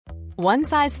One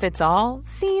size fits all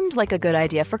seemed like a good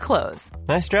idea for clothes.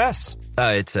 Nice dress.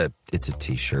 It's a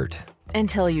t-shirt.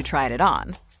 Until you tried it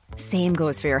on. Same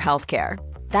goes for your healthcare.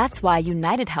 That's why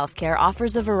United Healthcare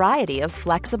offers a variety of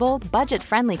flexible,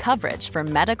 budget-friendly coverage for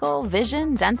medical,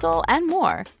 vision, dental, and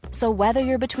more. So whether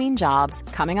you're between jobs,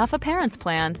 coming off a parent's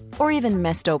plan, or even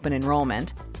missed open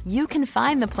enrollment, you can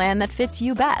find the plan that fits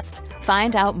you best.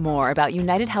 Find out more about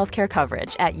United Healthcare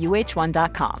coverage at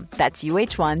uh1.com. That's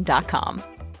uh1.com.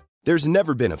 There's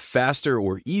never been a faster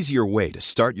or easier way to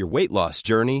start your weight loss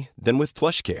journey than with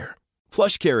PlushCare.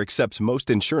 PlushCare accepts most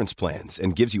insurance plans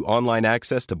and gives you online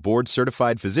access to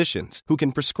board-certified physicians who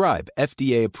can prescribe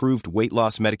FDA-approved weight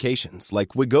loss medications like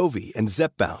Wegovy and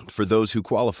Zepbound for those who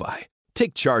qualify.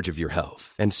 Take charge of your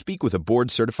health and speak with a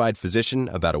board-certified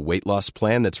physician about a weight loss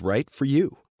plan that's right for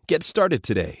you. Get started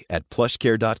today at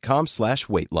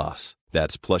plushcare.com/weight-loss.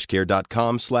 That's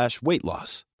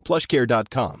plushcare.com/weight-loss.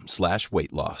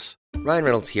 plushcare.com/weight-loss. Ryan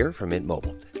Reynolds here from Mint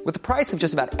Mobile. With the price of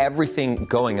just about everything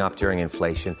going up during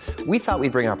inflation, we thought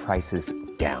we'd bring our prices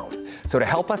down. So to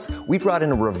help us, we brought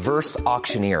in a reverse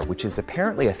auctioneer, which is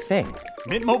apparently a thing.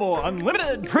 Mint Mobile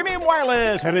Unlimited Premium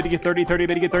Wireless. How to get 30, 30,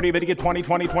 bit to get 30, bit to get 20,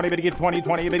 20, 20, bit to get 20,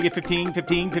 20, bit to get 15,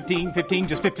 15, 15, 15,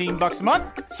 just $15 a month?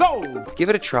 Sold! Give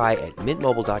it a try at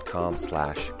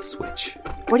mintmobile.com/switch.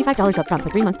 $45 up front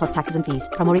for 3 months plus taxes and fees.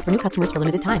 Promo rate for new customers for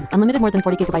limited time. Unlimited more than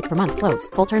 40 gigabytes per month. Slows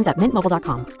full terms at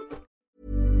mintmobile.com.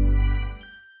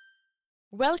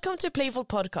 Welcome to Playful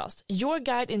Podcast, your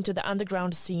guide into the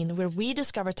underground scene where we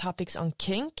discover topics on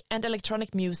kink and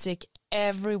electronic music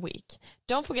every week.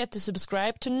 Don't forget to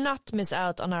subscribe to not miss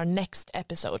out on our next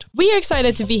episode. We are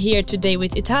excited to be here today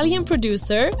with Italian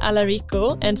producer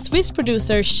Alarico and Swiss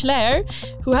producer Schler,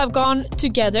 who have gone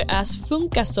together as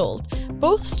Funkasalt,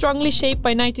 both strongly shaped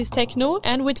by 90s techno,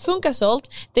 and with Funkasalt,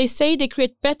 they say they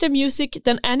create better music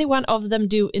than any one of them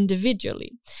do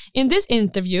individually. In this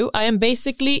interview, I am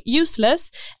basically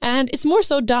useless, and it's more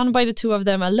so done by the two of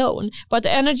them alone, but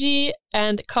the energy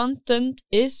and content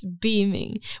is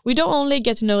beaming. We don't only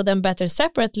get to know them better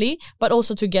separately, but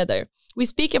also together. We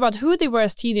speak about who they were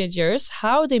as teenagers,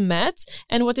 how they met,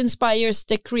 and what inspires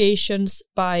the creations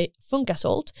by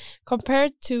Funkasalt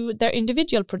compared to their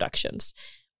individual productions.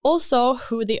 Also,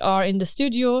 who they are in the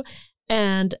studio,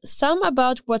 and some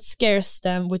about what scares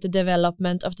them with the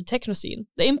development of the techno scene,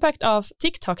 the impact of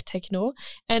TikTok techno,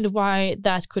 and why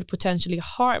that could potentially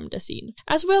harm the scene,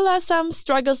 as well as some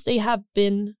struggles they have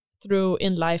been through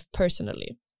in life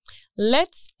personally.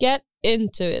 Let's get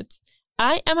into it.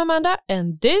 I am Amanda,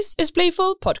 and this is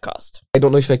Playful Podcast. I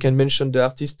don't know if I can mention the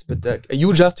artist, but a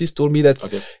huge artist told me that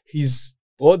his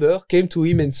brother came to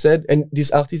him and said, and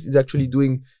this artist is actually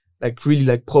doing like really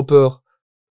like proper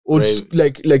old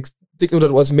like techno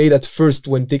that was made at first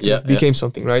when techno became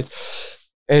something, right?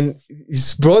 And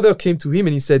his brother came to him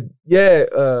and he said,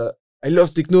 I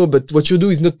love techno, but what you do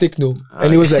is not techno.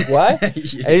 And he was like, why?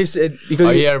 And he said,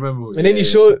 because I remember. And then he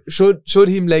showed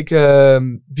him like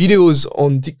videos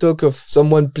on TikTok of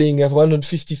someone playing at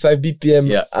 155 BPM,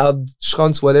 hard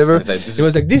trance, whatever. He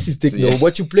was like, this is techno. Yeah.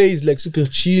 What you play is like super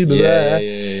chill. Blah, blah.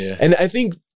 And I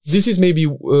think this is maybe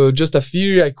just a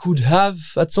fear I could have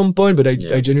at some point, but I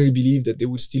genuinely believe that there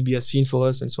would still be a scene for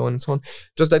us and so on and so on.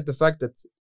 Just like the fact that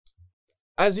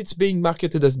as it's being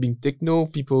marketed as being techno,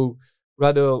 people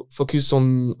rather focus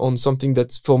on something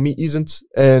that for me isn't,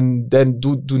 and then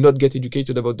do not get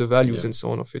educated about the values and so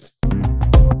on of it.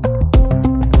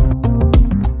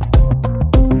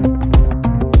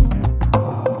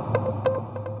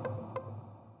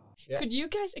 Could you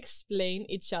guys explain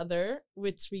each other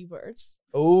with 3 words?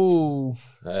 Oh,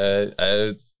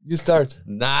 you start.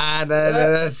 Nah,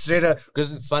 straight up.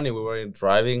 Because it's funny, we were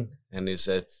driving and he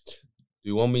said, do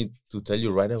you want me to tell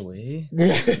you right away?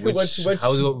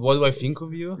 What do I think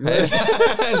of you?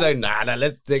 I was like, nah,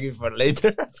 let's take it for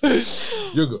later.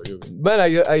 You go. Man,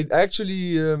 I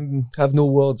actually have no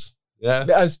words. Yeah,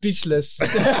 I'm speechless.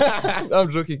 I'm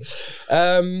joking.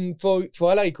 For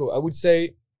Alarico, I would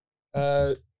say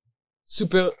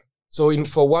super. So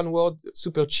for one word,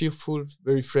 super cheerful,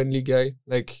 very friendly guy.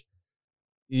 Like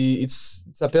it's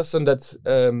a person that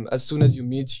as soon as you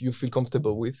meet, you feel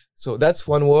comfortable with. So that's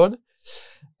one word.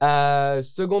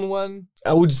 Second one,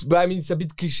 I mean, it's a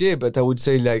bit cliche, but I would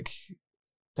say like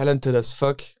talented as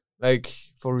fuck, like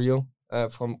for real.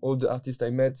 From all the artists I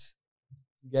met, this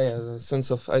guy has a sense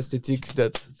of aesthetic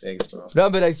that. Thanks, bro. No,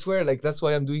 but I swear, like that's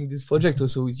why I'm doing this project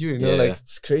also with you. You know, like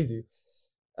it's crazy.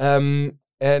 And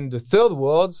the third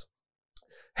word,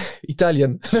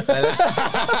 Italian.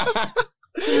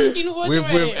 In what way?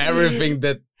 With everything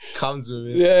that comes with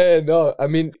it. Yeah, no, I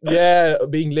mean,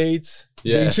 being late,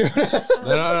 Yeah. Being sure.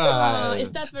 No.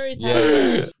 Is that very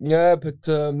Italian? Yeah, but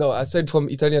no, aside from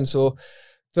Italian, so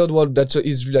third word that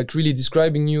is like really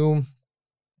describing you.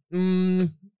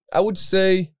 I would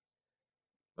say.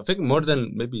 I think more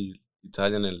than maybe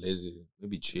Italian and lazy,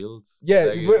 maybe chilled.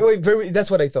 Yeah, like, very.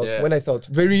 That's what I thought when I thought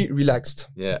very relaxed.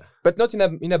 Yeah, but not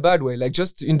in a bad way. Like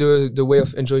just in the way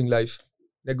of enjoying life,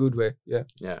 in a good way. Yeah.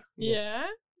 Yeah.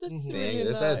 That's really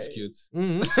nice. That's cute.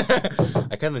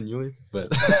 I kind of knew it, but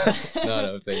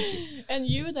no, thank you. And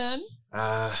you then?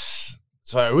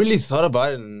 So I really thought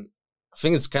about it, and I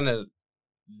think it's kind of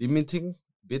limiting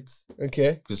a bit.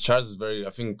 Okay. Because Charles is very, I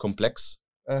think, complex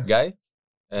guy,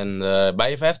 and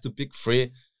but if I have to pick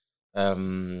three,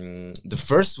 the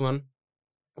first one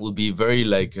will be very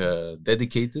like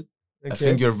dedicated. Okay. I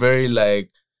think you're very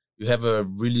like you have a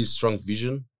really strong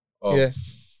vision of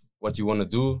what you want to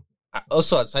do.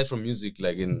 Also, aside from music,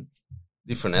 like in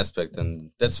different aspect,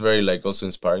 and that's very like also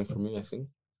inspiring for me. I think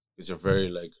because you're very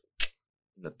like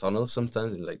in a tunnel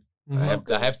sometimes, and like I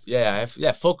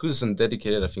have focus and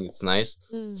dedicated. I think it's nice.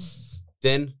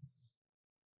 Then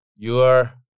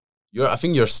you're I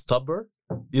think you're stubborn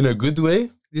in a good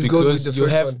way because you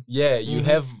have you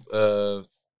have and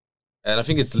I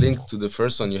think it's linked to the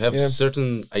first one. You have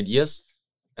certain ideas,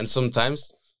 and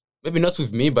sometimes maybe not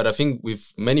with me, but I think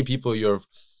with many people you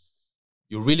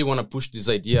really want to push this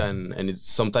idea and it's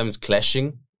sometimes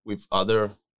clashing with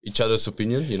each other's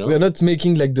opinion, you know. We are not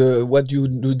making like what you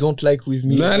don't like with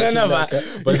me. No,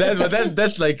 but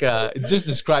that's like it's just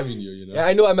describing you know. Yeah,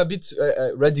 I know I'm a bit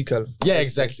radical. Yeah,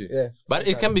 exactly. Yeah, but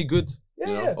it can be good, you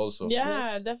know. Also.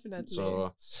 Yeah, definitely.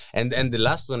 So and the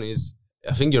last one is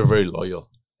I think you're very loyal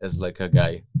as like a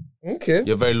guy. Okay.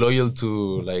 You're very loyal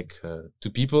to like to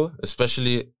people,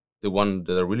 especially the one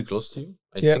that are really close to you.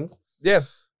 I think. Yeah.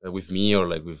 With me or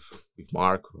like with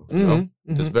Mark, you know,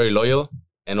 just very loyal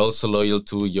and also loyal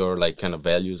to your like kind of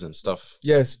values and stuff.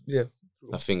 Yes, yeah.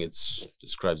 I think it's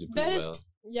describes it pretty well.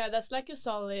 Yeah, that's like a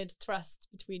solid trust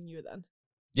between you then.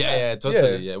 Yeah,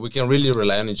 totally. Yeah, we can really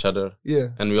rely on each other. Yeah,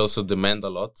 and we also demand a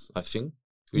lot. I think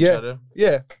to each other.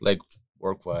 Yeah, like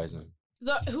work wise.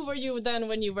 So, who were you then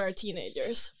when you were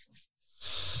teenagers?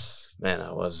 Man,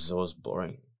 I was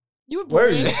boring. You were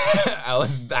boring.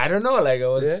 I don't know. Like I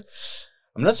was. Yeah.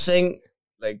 I'm not saying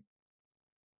like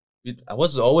I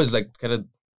was always like kind of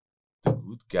the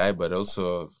good guy, but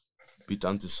also a bit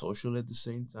antisocial at the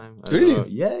same time. Really?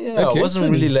 Yeah. Okay, I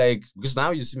wasn't really like because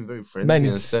now you see me very friendly. Man,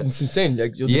 it's insane.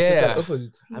 Like you're the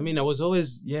opposite. I mean, I was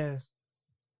always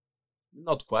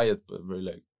not quiet, but very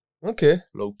like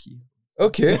low key.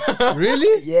 Okay,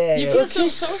 really? Yeah. You feel so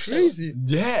social. Crazy.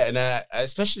 Yeah, and I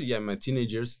especially my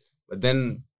teenagers. But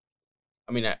then,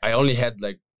 I mean, I only had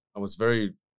like I was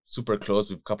very super close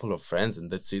with a couple of friends,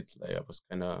 and that's it. Like I was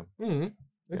kind of a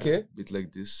bit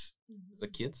like this as a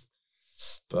kid.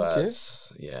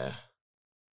 But yeah.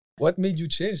 What made you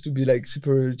change to be like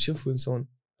super cheerful and so on?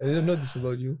 I didn't know this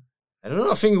about you. I don't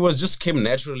know. I think it was just came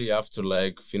naturally after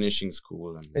like finishing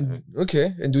school and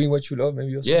doing what you love,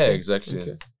 maybe. Or something. Yeah, exactly.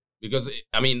 Okay. Because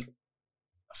I mean,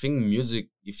 I think music,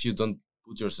 if you don't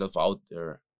put yourself out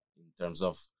there in terms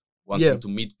of wanting to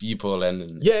meet people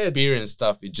and experience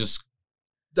stuff, it just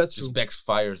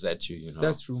backfires at you, you know.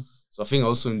 That's true. So I think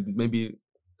also maybe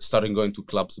starting going to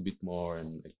clubs a bit more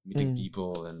and like, meeting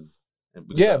people and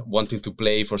wanting to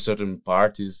play for certain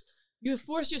parties. You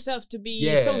force yourself to be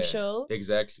social.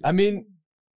 Exactly. I mean,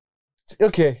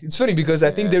 it's funny because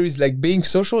I think there is like being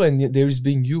social and there is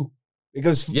being you.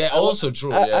 Because true.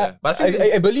 But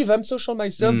I believe I'm social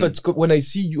myself, but when I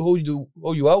see you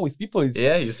how you are with people, it's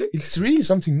you think it's really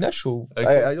something natural.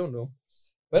 Okay. I don't know.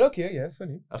 But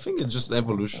funny. I think it's just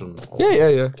evolution.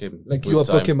 Yeah. Like you are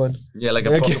Pokemon. Yeah, like a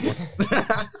Pokemon.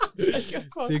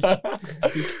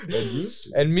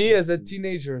 Sick. And me as a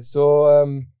teenager.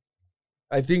 So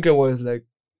I think I was like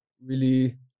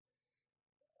really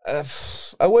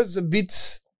I was a bit.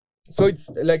 So it's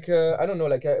like I don't know.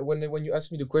 Like when you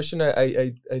ask me the question,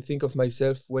 I think of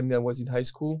myself when I was in high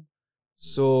school.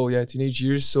 So teenage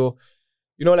years. So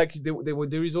you know, like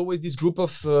there is always this group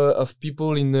of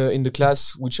people in the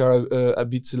class which are a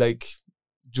bit like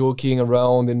joking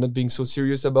around and not being so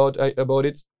serious about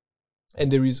it,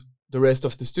 and there is the rest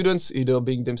of the students either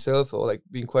being themselves or like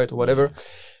being quiet or whatever.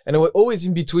 And I was always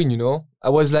in between. You know, I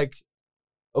was like.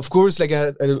 Of course, like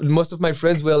most of my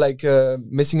friends were like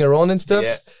messing around and stuff,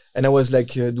 and I was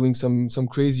like doing some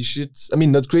crazy shit. I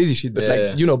mean, not crazy shit,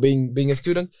 but you know, being a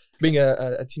student, being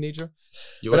a teenager.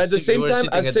 But at the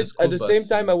same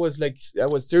time, I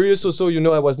was serious. Also, you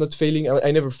know, I was not failing.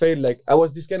 I never failed. Like I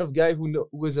was this kind of guy who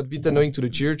was a bit annoying to the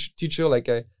teacher. Like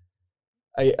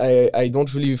I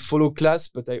don't really follow class,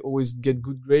 but I always get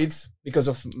good grades because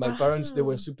of my parents. They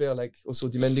were super like also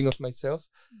demanding of myself.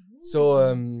 So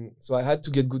I had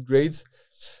to get good grades.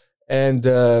 And,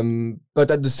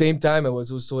 but at the same time, I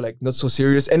was also like not so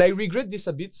serious. And I regret this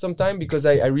a bit sometimes because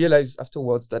I realized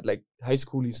afterwards that like high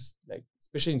school is like,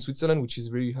 especially in Switzerland, which is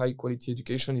very high quality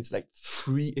education. It's like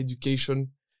free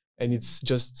education and it's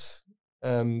just,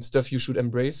 stuff you should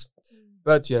embrace.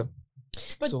 But yeah.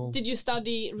 But did you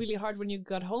study really hard when you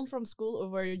got home from school, or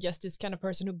were you just this kind of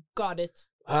person who got it?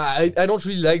 I don't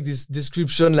really like this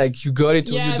description, like you got it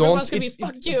or you don't. Gonna be,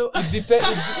 fuck you.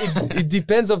 It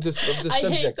depends of the subject. I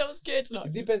hate those kids. No.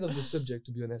 It depends of the subject,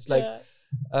 to be honest. Like,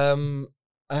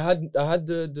 I had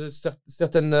the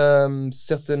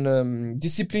certain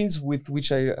disciplines with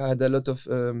which I had a lot of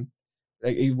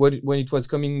like when it was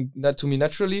coming not to me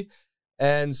naturally,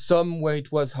 and some where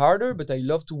it was harder, but I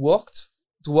love to work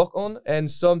on, and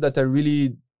some that I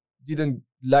really didn't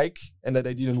like and that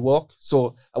I didn't work.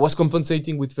 So I was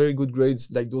compensating with very good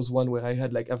grades, like those one where I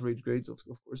had like average grades, of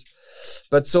course.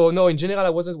 But so no, in general, I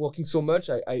wasn't working so much.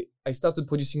 I started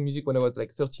producing music when I was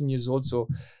like 13 years old. So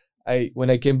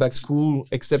when I came back school,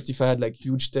 except if I had like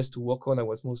huge tests to work on, I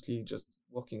was mostly just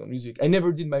working on music. I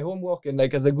never did my homework. And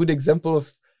like as a good example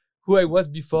of who I was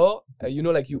before,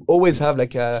 like you always have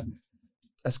like a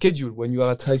schedule when you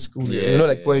are at high school,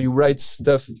 where you write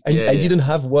stuff. I didn't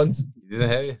have one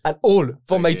at all.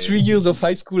 For my 3 years of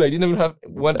high school, I didn't have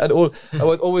one at all. I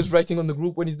was always writing on the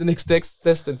group when is the next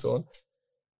test and so on.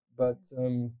 But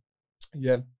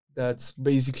that's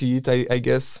basically it, I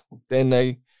guess. Then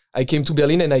I came to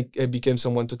Berlin and I became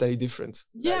someone totally different.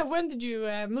 Yeah, when did you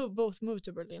move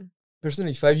to Berlin?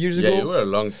 Personally, 5 years ago. Yeah, you were a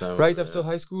long time. Right after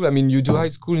high school. I mean, you do high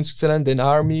school in Switzerland, then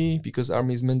army, because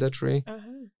army is mandatory.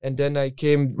 And then I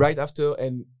came right after,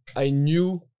 and I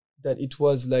knew that it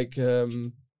was like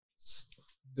the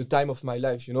time of my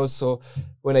life, So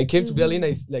when I came to Berlin,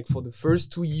 I like for the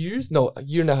first a year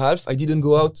and a half, I didn't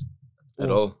go out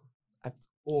at all.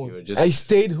 I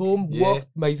stayed home, worked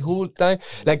my whole time.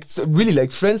 Like really,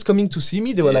 like friends coming to see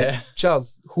me, they were like,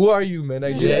 "Charles, who are you, man?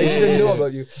 I didn't know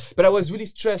about you." But I was really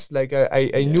stressed. Like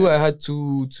I knew I had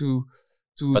to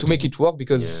make it work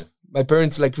because my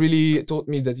parents like really taught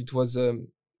me that it was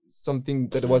something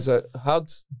that was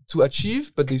hard to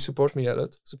achieve, but they supported me a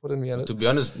lot. To be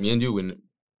honest, me and you,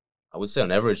 I would say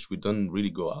on average, we don't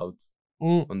really go out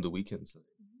on the weekends.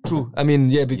 True. I mean,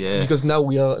 because now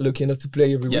we are lucky enough to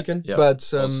play every weekend. Yeah, but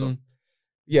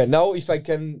now if I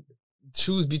can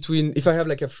choose between, if I have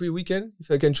like a free weekend, if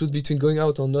I can choose between going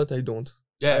out or not, I don't.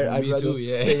 Yeah, I'd me too.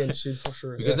 Yeah, stay and chill for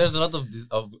sure. Because there's a lot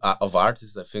of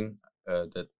artists, I think,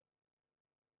 that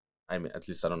I mean, at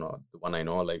least I don't know, the one I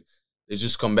know, like they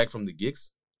just come back from the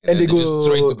gigs. And they go just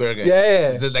straight to Bergen. Yeah.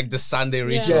 It's like the Sunday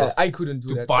ritual. Yeah, I couldn't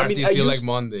do that. Party till like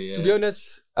Monday. Yeah. To be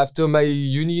honest, after my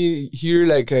uni here,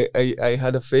 like I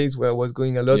had a phase where I was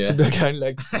going a lot to Bergen,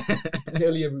 like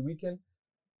nearly every weekend,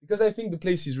 because I think the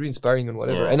place is really inspiring and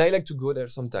whatever. And I like to go there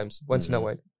sometimes, once in a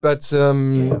while. But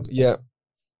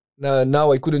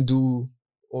now I couldn't do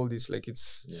all this. Like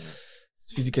it's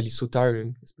physically so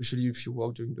tiring, especially if you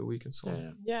work during the week and so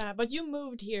on. Yeah, but you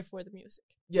moved here for the music.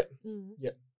 Yeah.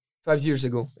 Yeah. 5 years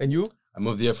ago. And you? I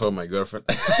moved here for my girlfriend.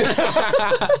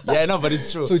 Yeah, no, but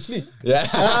it's true. So it's me. Yeah.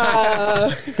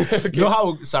 Okay. You know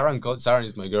how Sarah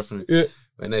is my girlfriend. Yeah.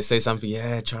 When I say something,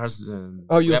 Charles,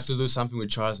 we have to do something with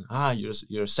Charles.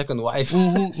 Your second wife.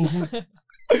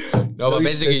 No, but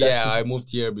basically, I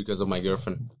moved here because of my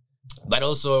girlfriend. But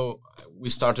also, we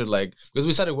started because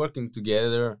we started working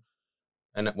together,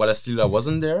 and while I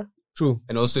wasn't there. True.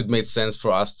 And also it made sense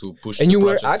for us to push and the you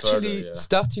were project actually further,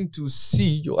 starting to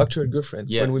see your actual girlfriend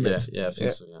when we met. Yeah, I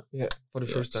think so, Yeah, for the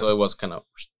first time. So it was kind of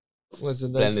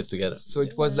blended together. So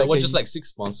it was just like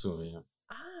 6 months ago,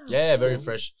 very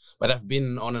fresh. But I've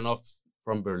been on and off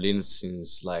from Berlin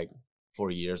since like 4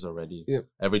 years already. Yeah.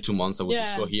 Every 2 months I would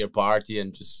just go here, party,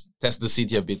 and just test the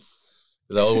city a bit.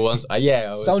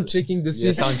 Sound checking the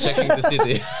city. Sound checking the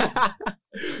city.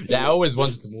 I always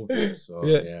wanted to move here. So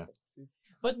yeah.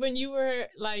 But when you were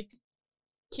like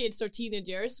kids or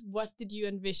teenagers, what did you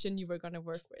envision you were going to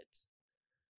work with?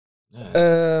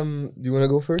 Do you want to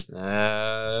go first?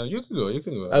 You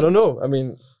can go. I don't know. I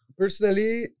mean,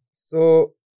 personally,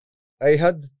 so I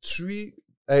had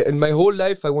in my whole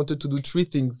life, I wanted to do 3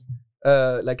 things.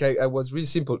 I was really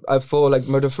simple. For like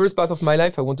the first part of my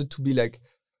life, I wanted to be like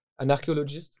an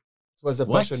archaeologist. It was a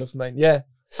passion of mine. Yeah.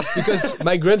 Because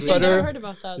my grandfather, I never heard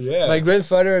about that. Yeah. My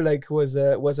grandfather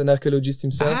was an archaeologist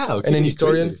himself and an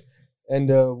historian. Crazy.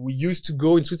 And we used to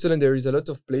go in Switzerland. There is a lot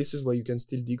of places where you can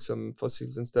still dig some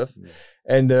fossils and stuff.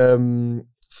 And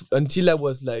until I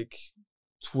was like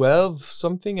 12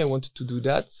 something, I wanted to do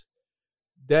that.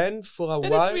 Then for a while,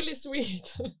 that's really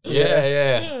sweet.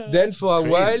 Yeah. Then for a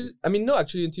while, I mean, no,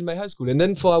 actually until my high school. And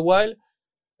then for a while,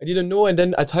 I didn't know. And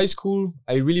then at high school,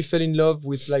 I really fell in love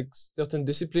with like certain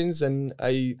disciplines, and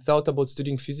I thought about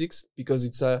studying physics because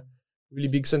it's a really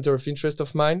big center of interest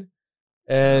of mine.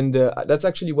 And that's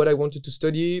actually what I wanted to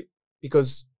study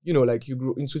because, you know, like you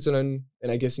grow in Switzerland,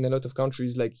 and I guess in a lot of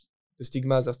countries, like the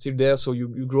stigmas are still there. So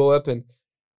you grow up and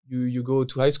you go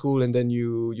to high school, and then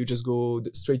you just go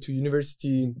straight to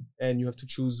university, and you have to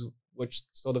choose what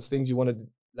sort of things you want to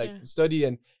study.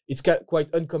 And it's quite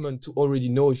uncommon to already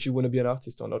know if you want to be an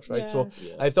artist or not, right? So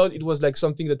I thought it was like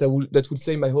something that would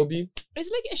say my hobby.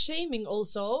 It's like a shaming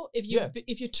also if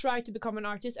you try to become an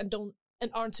artist and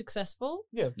aren't successful.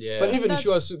 But even if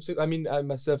you are, I mean, I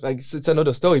myself, like, it's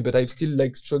another story, but I still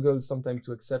like struggle sometimes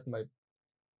to accept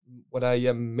what I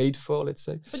am made for, let's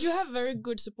say. But you have very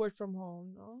good support from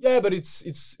home, no? Yeah, but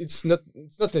it's not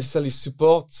necessarily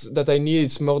support that I need.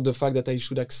 It's more the fact that I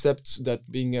should accept that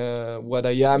being what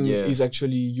I am is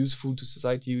actually useful to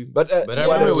society. But I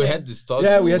remember we had this talk.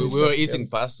 Yeah, we were eating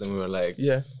pasta, and we were like,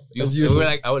 we were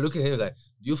like, I would look at him like,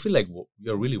 do you feel like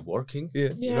you're really working?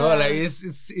 Yeah. You know, like it's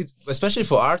especially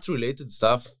for art related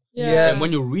stuff. Yeah. And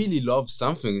when you really love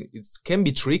something, it can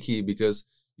be tricky because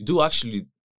you do actually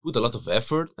put a lot of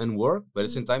effort and work, but at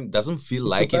the same time, it doesn't feel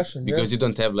like passion, it because you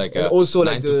don't have like a also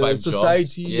 9 like to 5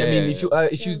 society. Jobs. I mean, if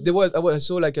you I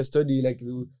saw like a study like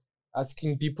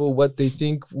asking people what they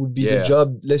think would be the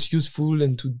job less useful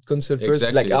and to consult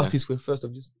first, like artists were first,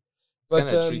 obviously. But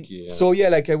kind of tricky. So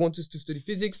like I wanted to study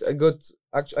physics.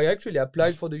 I actually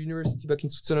applied for the university back in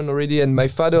Switzerland already, and my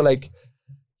father, like,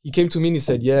 he came to me and he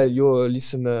said,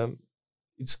 listen,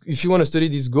 if you want to study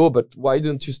this, go, but why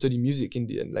don't you study music in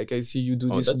the end? Like, I see you do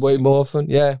this way more often.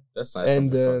 Yeah. That's nice.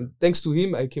 And thanks to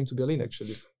him, I came to Berlin,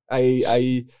 actually.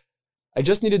 I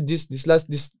just needed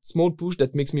this small push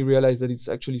that makes me realize that it's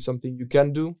actually something you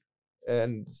can do.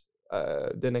 And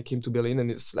then I came to Berlin,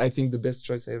 and it's, I think, the best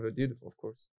choice I ever did, of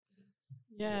course.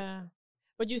 Yeah.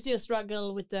 But you still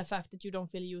struggle with the fact that you don't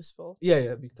feel useful.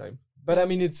 Yeah, big time. But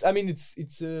it's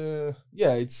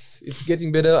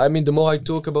getting better. I mean, the more I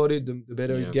talk about it, the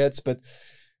better it gets. But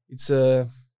it's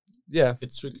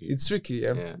it's tricky. It's tricky.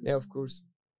 Yeah, of course.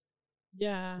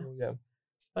 Yeah. So,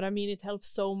 But I mean, it helps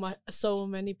so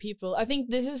many people. I think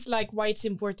this is like why it's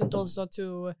important also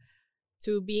to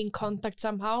be in contact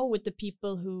somehow with the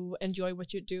people who enjoy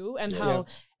what you do, and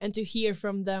and to hear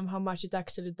from them how much it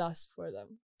actually does for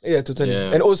them. Yeah, totally.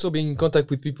 Yeah. And also being in contact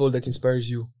with people that inspires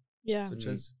you. Yeah. Such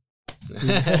as.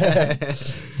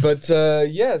 But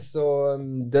so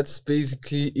that's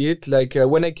basically it. Like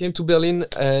when I came to Berlin,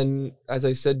 and as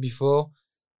I said before,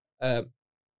 I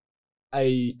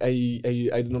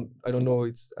don't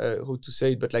know how to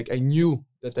say it, but like I knew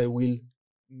that I will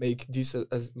make this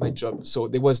as my job. So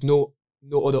there was no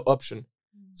other option.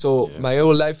 So my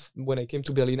whole life, when I came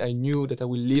to Berlin, I knew that I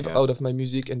will live out of my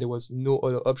music, and there was no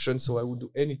other option. So I would do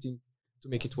anything to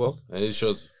make it work. And it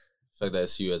shows the fact that I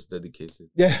see you as dedicated.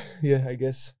 Yeah, I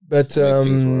guess. But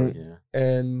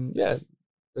and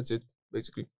that's it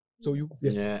basically. So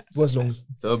it was long.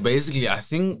 So basically, I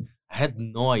think I had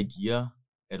no idea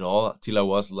at all till I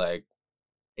was like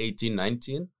 18,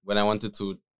 19, when I wanted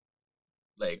to,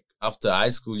 like, after high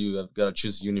school, you have got to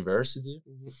choose university.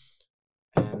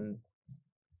 Mm-hmm.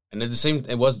 And at the same,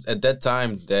 it was at that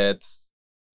time that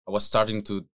I was starting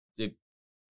to dig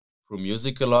through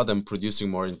music a lot and producing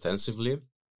more intensively.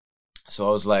 So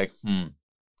I was like,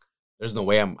 there's no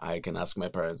way I can ask my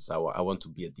parents. I want to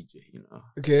be a DJ, you know.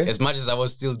 Okay. As much as I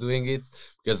was still doing it,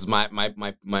 because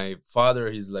my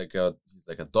father, he's like a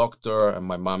doctor, and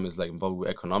my mom is like involved with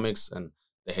economics, and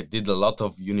they did a lot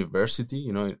of university,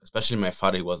 you know. Especially my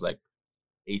father, he was like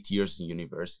 8 years in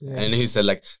university, and he said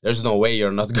like, "There's no way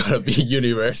you're not gonna be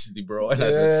university, bro." And I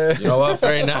said, "You know what?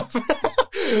 Fair enough."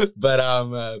 But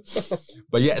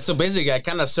yeah. So basically, I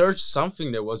kind of searched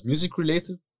something that was music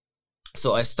related.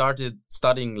 So I started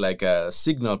studying like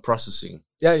signal processing.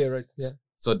 Yeah, right. Yeah.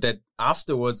 So that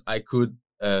afterwards I could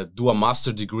do a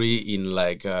master degree in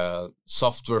like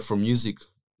software for music,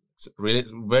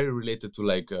 very related to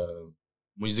like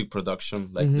music production,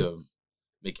 like the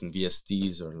making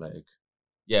VSTs or like.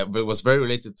 Yeah, but it was very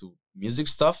related to music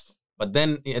stuff. But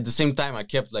then at the same time, I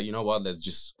kept like, you know what, let's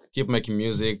just keep making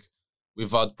music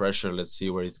without pressure. Let's see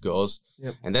where it goes.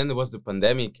 Yep. And then there was the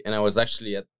pandemic, and I was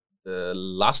actually at the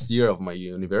last year of my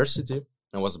university.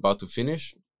 I was about to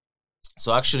finish.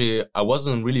 So actually, I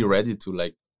wasn't really ready to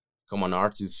like become an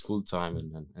artist full time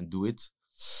and do it.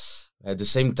 At the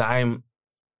same time,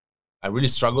 I really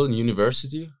struggled in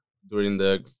university during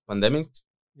the pandemic.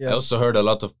 I also heard a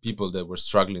lot of people that were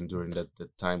struggling during that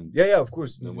time. Yeah, of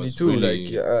course. It Me was too. really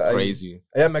Like crazy.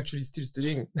 I am actually still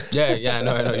studying. Yeah, I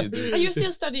know you do. Are you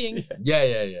still studying?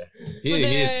 Yeah.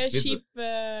 He's sheep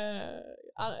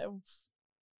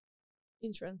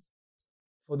insurance.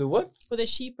 For the what? For the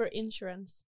sheeper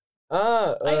insurance.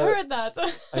 I heard that.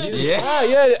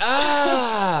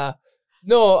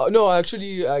 No,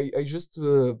 actually, I just.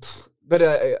 But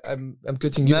I'm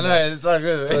cutting you. No, it's all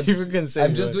good. You can say.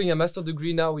 I'm just doing a master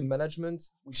degree now in management,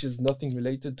 which is nothing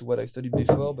related to what I studied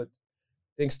before. But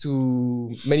thanks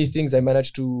to many things, I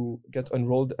managed to get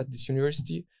enrolled at this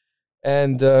university,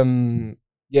 and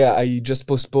I just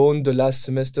postponed the last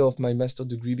semester of my master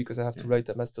degree because I have to write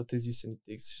a master thesis and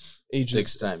it takes ages. It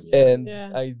takes time. And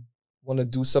I want to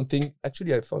do something.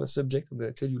 Actually, I found a subject. I'm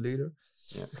gonna tell you later.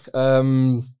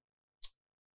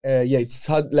 It's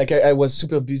hard. Like I was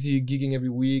super busy gigging every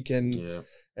week, and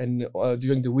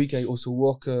during the week I also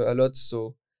work a lot,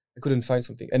 so I couldn't find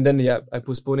something. And then I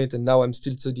postponed it, and now I'm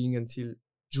still studying until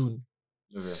June.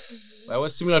 Okay, that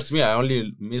was similar to me. I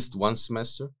only missed one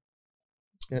semester,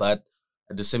 but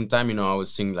at the same time, I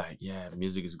was thinking like,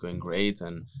 music is going great,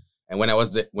 and when it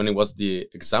was the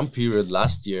exam period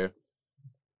last year,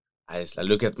 I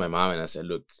look at my mom and I said,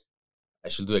 look, I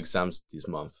should do exams this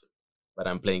month. But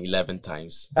I'm playing 11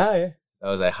 times. I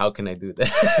was like, how can I do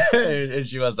that? And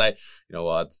she was like, you know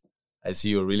what? I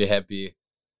see you're really happy.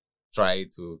 Try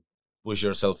to push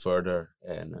yourself further.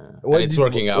 And it's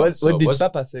working out. What did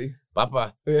Papa say?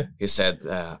 Papa, he said,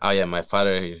 my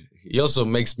father, he also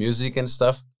makes music and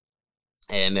stuff.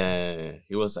 And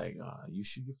he was like, you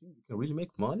think you can really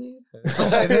make money?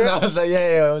 I was like,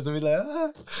 I was a bit like,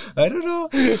 I don't know.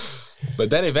 But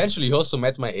then eventually he also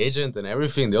met my agent and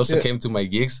everything. They also came to my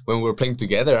gigs when we were playing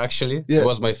together, actually. It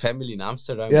was my family in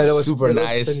Amsterdam. Yeah, that was super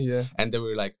nice. Funny, and they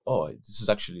were like, this is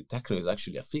actually, techno is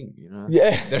actually a thing,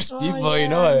 Yeah. There's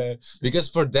people, because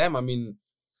for them, I mean,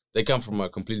 they come from a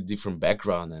completely different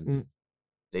background and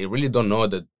they really don't know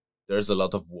that there's a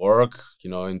lot of work,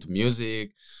 into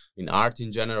music, in art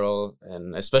in general,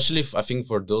 and especially I think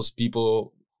for those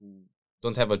people who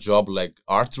don't have a job like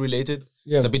art related,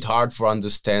 it's a bit hard for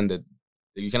understand that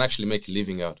you can actually make a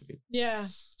living out of it. Yeah,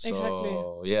 exactly.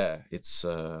 So it's.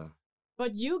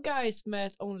 But you guys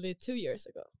met only 2 years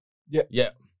ago.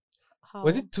 Yeah. How?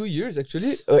 Was it 2 years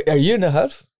actually? A year and a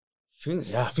half?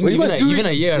 I think even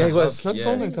a year. Yeah, it was not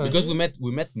so long time. Because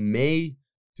we met May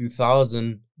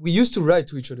 2000. We used to write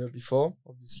to each other before,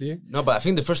 obviously. No, but I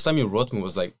think the first time you wrote me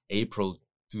was like April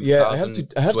 2000. Yeah, I have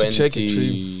to check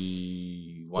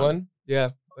it. One?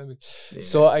 Yeah.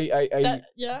 So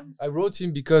I wrote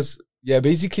him because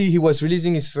basically he was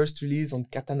releasing his first release on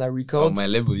Katana Records. Oh, my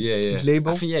label, His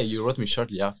label. I think you wrote me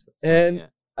shortly after. And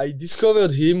I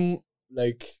discovered him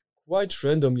like quite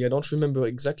randomly. I don't remember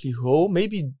exactly how.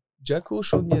 Maybe Jacko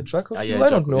showed me a track of you. I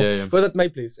don't know. It was at my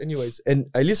place. Anyways. And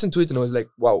I listened to it and I was like,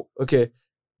 wow, okay,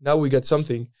 now we got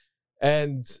something.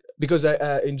 And because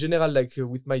I in general, like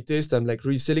with my taste, I'm like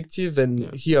really selective.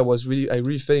 And here I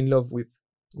really fell in love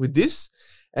with this.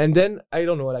 And then I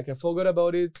don't know, like I forgot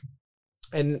about it.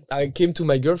 And I came to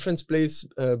my girlfriend's place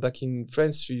back in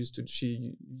France. She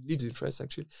lives in France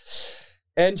actually.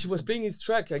 And she was playing his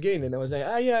track again. And I was like,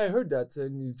 I heard that.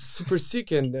 And it's super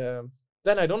sick. And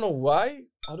then I don't know why,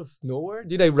 out of nowhere,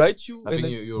 did I write you? I think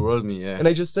you wrote me, And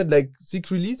I just said like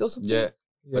sick release or something. Yeah.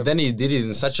 But then he did it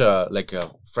in such a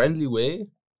friendly way.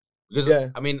 Because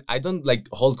I mean, I don't like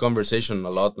hold conversation a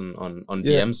lot on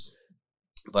DMs.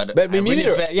 But me neither.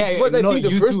 It was I think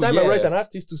the first time I write an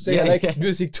artist to say I like his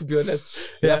music, to be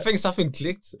honest. I think something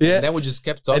clicked. Yeah. And then we just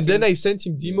kept talking. And then I sent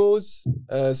him demos,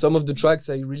 some of the tracks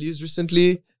I released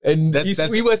recently. And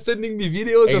he was sending me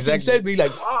videos of himself being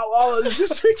like, wow, this is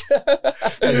sick.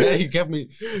 And then he kept me.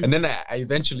 And then I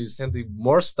eventually sent him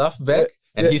more stuff back.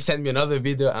 And he sent me another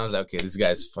video. And I was like, okay, this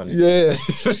guy is funny. Yeah.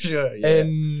 For sure. Yeah.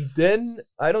 And then,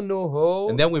 I don't know how.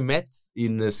 And then we met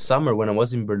in the summer when I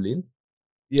was in Berlin.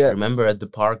 Yeah. I remember at the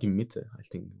park in Mitte, I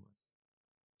think.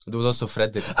 There was also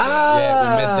Fredrik. Yeah, we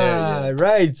met there. Yeah.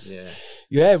 Right.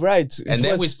 Yeah, right. And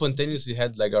then we spontaneously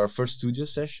had like our first studio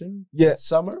session that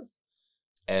summer.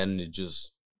 And it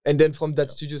just... And then from that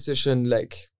studio session,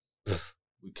 like...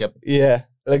 we kept... Yeah,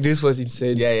 like this was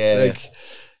insane. Yeah. Like,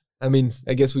 I mean,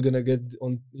 I guess we're gonna get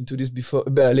into this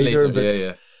later,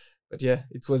 but yeah,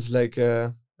 it was like...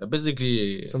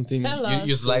 basically, something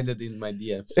you slided in my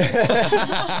DMs.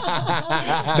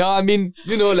 No, I mean,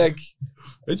 like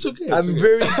it's okay.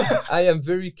 I am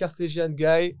very Cartesian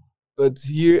guy, but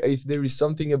here, if there is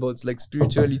something about like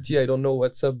spirituality, I don't know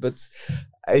what's up, but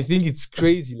I think it's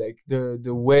crazy, like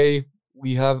the way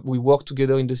we work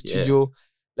together in the studio.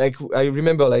 like I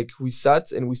remember like we sat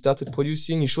and we started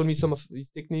producing. He showed me some of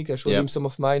his technique. I showed him some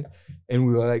of mine, and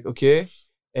we were like, okay.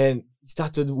 And he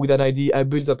started with an idea. I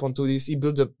built up onto this. He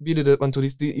built it up onto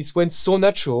this. It went so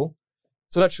natural.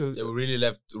 So naturally. They really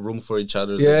left room for each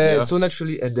other. Yeah, so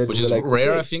naturally. And then which is like,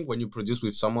 rare, I think, when you produce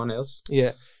with someone else.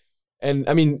 Yeah. And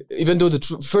I mean, even though the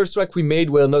first track we made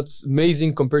were not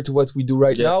amazing compared to what we do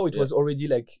right now, it was already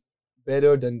like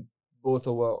better than both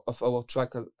of our track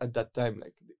at that time.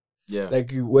 Like,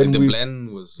 like when the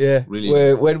blend was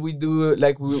really when we do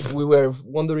like we were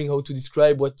wondering how to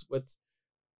describe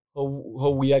how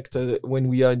we act when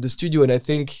we are in the studio, and I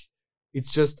think it's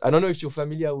just, I don't know if you're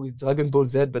familiar with Dragon Ball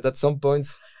Z, but at some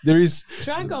points there is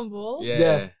Dragon Ball.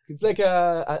 Yeah, it's like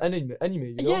an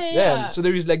anime, you know? Yeah. So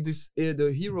there is like this.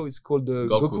 The hero is called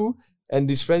Goku, and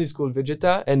this friend is called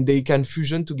Vegeta, and they can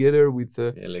fusion together with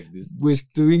like this, with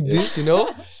doing this, you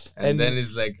know. and then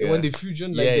it's like when they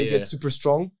fusion, like they get super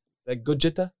strong, like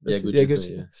Gogeta.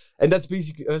 Gogeta. And that's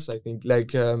basically us, I think.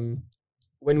 Like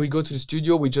when we go to the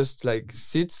studio, we just like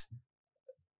sit,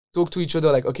 talk to each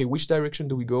other, like, okay, which direction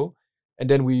do we go? And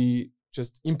then we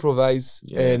just improvise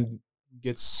and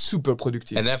get super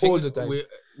productive. And I think all the time.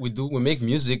 we make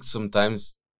music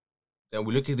sometimes, then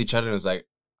we look at each other and it's like,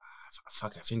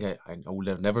 fuck, I think I would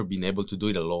have never been able to do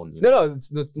it alone. You know? No,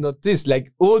 it's not this.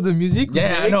 Like all the music.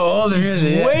 I know all the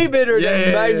music. It's way better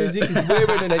than my music. It's way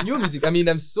better than your music. I mean,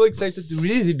 I'm so excited to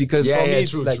release it because for me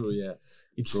it's like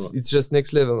it's just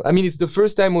next level. I mean, it's the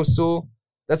first time also.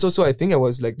 That's also, I think I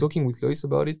was like talking with Lois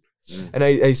about it, and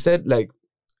I said like,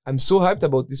 I'm so hyped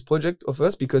about this project of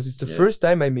us because it's the first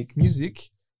time I make music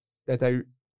that I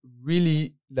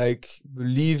really like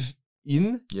believe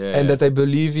in, and that I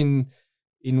believe in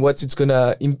what it's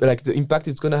gonna like the impact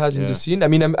it's gonna have in the scene. I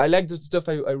mean, I like the stuff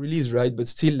I release, right? But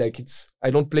still, like I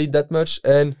don't play it that much,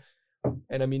 and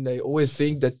I mean, I always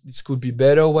think that this could be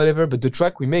better or whatever. But the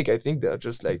track we make, I think they're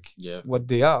just like what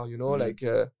they are, you know. Like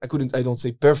I don't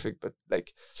say perfect, but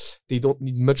like they don't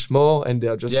need much more, and they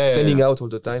are just standing out all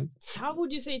the time. How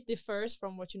would you say it differs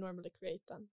from what you normally create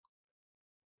then?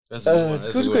 That's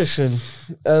a good question.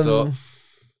 So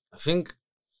I think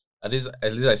at least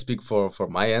I speak for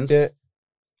my end. Yeah.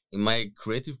 In my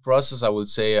creative process, I would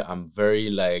say I'm very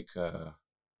like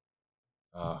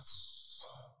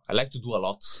I like to do a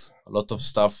lot of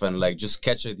stuff and like just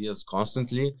catch ideas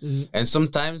constantly. And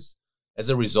sometimes, as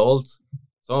a result,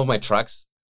 some of my tracks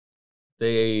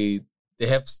they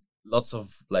have lots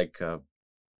of like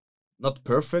not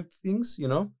perfect things, you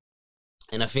know.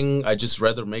 And I think I just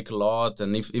rather make a lot,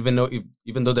 and even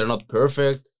though they're not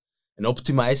perfect and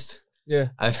optimized. Yeah,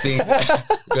 I think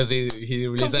because he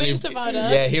released an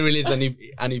EP. He released an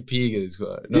EP.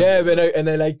 But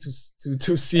I like to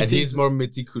see. And he's more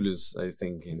meticulous, I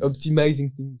think, in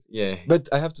optimizing things. Yeah, but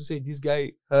I have to say this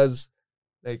guy has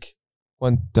like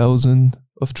 1,000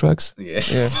 of tracks. I'm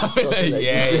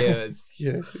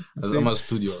a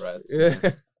studio rat. Yeah,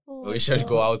 we should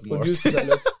go out more.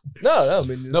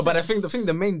 No, but I think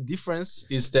the main difference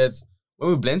is that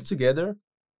when we blend together,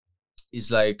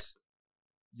 it's like.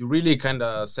 You really kind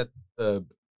of set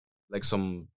like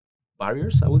some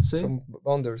barriers, I would say. Some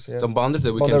boundaries, Some boundaries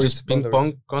that we can just ping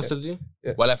pong constantly.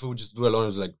 Yeah. While if we would just do alone,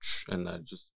 it's like, and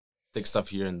just take stuff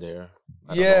here and there.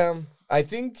 I don't know. I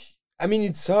think, I mean,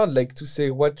 it's hard like to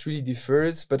say what really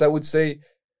differs, but I would say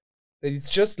that it's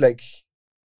just like,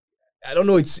 I don't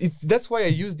know. It's that's why I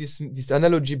used this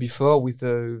analogy before with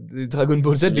the Dragon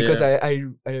Ball Z because I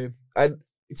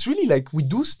it's really like we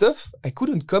do stuff I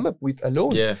couldn't come up with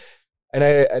alone. Yeah.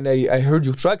 And I heard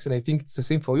your tracks, and I think it's the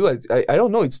same for you. I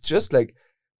don't know. It's just like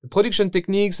the production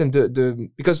techniques and the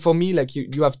because for me, like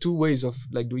you have two ways of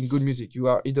like doing good music. You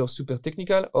are either super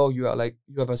technical or you are like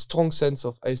you have a strong sense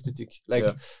of aesthetic, like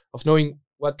of knowing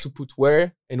what to put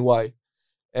where and why.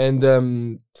 And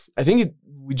I think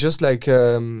we just like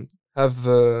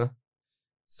have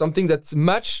something that's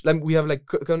match. Like we have like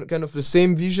kind of the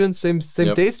same vision, same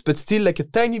taste, but still like a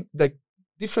tiny like.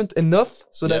 Different enough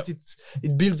so that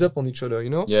it builds up on each other, you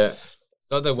know.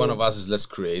 It's not that one of us is less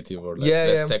creative or like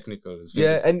less technical.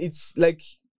 And it's like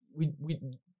we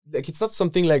like it's not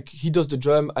something like he does the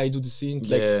drum, I do the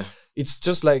synth. Like it's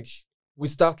just like we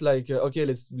start like okay,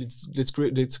 let's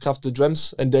craft the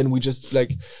drums, and then we just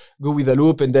like go with a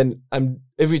loop, and then I'm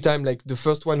every time like the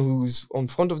first one who's on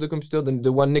front of the computer, then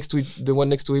the one next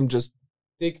to him just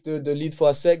take the lead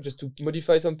for a sec just to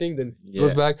modify something, then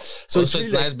goes back. So also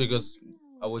it's nice because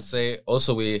I would say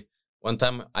also one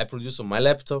time I produced on my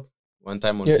laptop, one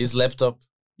time on his laptop.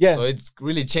 Yeah. So it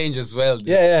really changes as well.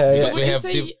 So would you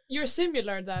say you're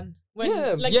similar then? When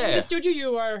in the studio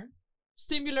you are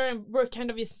similar and we're kind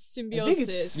of a symbiosis. I think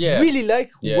it's really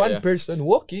like one person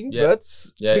walking, but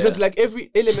because like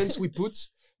every element we put,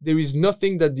 there is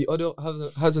nothing that the other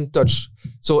hasn't touched.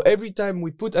 So every time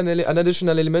we put an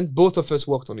additional element, both of us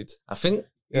worked on it. I think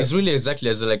it's really exactly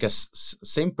as like a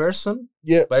same person.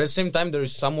 Yeah. But at the same time, there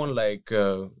is someone like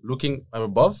looking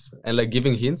above and like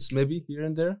giving hints maybe here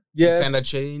and there. Yeah. To kind of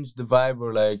change the vibe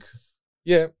or like.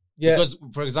 Yeah. Yeah. Because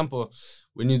for example,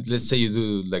 when you, let's say you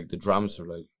do like the drums or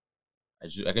like,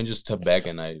 I can just step back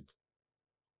and I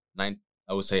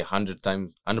would say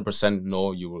 100%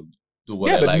 know you will do what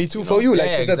I like. Yeah, but me too for you.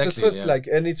 Like that's exactly, the trust. Like,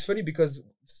 and it's funny because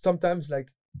sometimes like,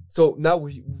 so now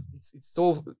it's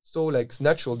so like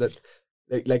natural that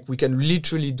like we can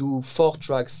literally do 4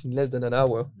 tracks in less than an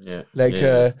hour. Yeah. Like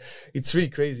it's really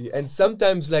crazy. And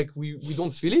sometimes like we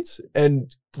don't feel it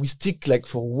and we stick like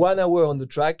for 1 hour on the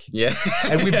track. Yeah.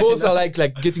 And we both are like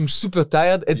getting super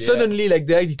tired. And suddenly like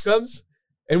the idea comes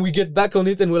and we get back on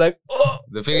it and we're like, oh.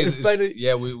 The thing is,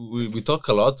 we talk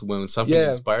a lot when something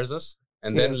inspires us.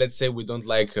 And then let's say we don't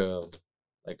like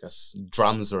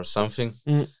drums or something.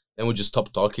 Then we just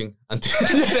stop talking until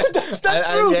that's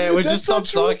true. Yeah, we that's just so stop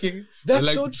true. talking. That's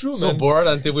like, so true, so man. bored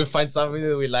until we find something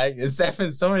that we like. It's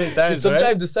happened so many times. Sometimes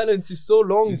right? the silence is so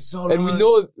long, It's so and long. we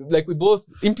know, like we both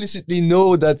implicitly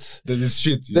know that it's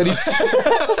shit. that it's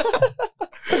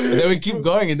And then we keep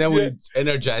going, and then we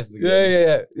energize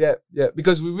again. yeah.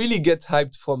 Because we really get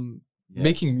hyped from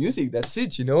making music. That's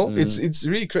it, you know. It's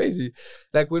really crazy.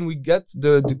 Like when we got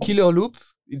the killer loop,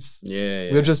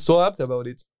 we're just so hyped about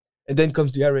it. And then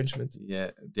comes the arrangement.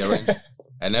 Yeah, the arrangement.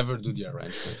 I never do the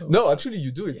arrangement. No, actually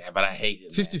you do it. Yeah, but I hate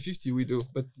it. 50-50 we do.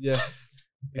 But yeah.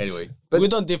 Anyway, but we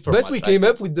don't differ But much, we came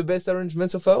up with the best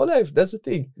arrangements of our life. That's the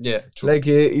thing. Yeah, true. Like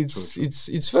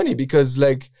it's funny because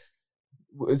like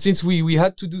since we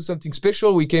had to do something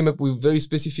special, we came up with very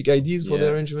specific ideas for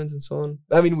the arrangement and so on.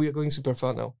 I mean, we are going super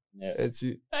far now. Yeah, that's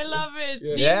it. I love it.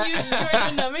 Yeah. Seeing your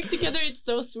dynamic together, it's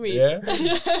so sweet. Yeah.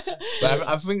 But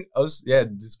I think also,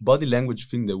 this body language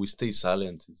thing that we stay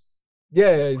silent is.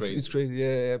 Yeah, it's crazy.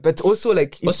 Yeah. But also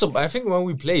like also, I think when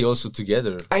we play also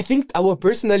together, I think our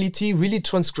personality really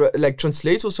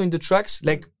translates also in the tracks,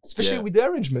 like especially with the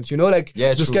arrangement. You know, like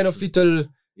those kind of little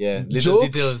little jokes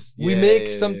details we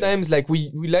make sometimes. Like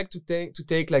we like to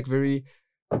take like very.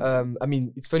 I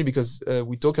mean, it's funny because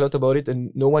we talk a lot about it,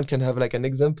 and no one can have like an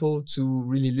example to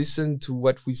really listen to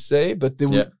what we say. But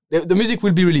the music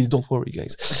will be released. Don't worry,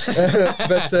 guys.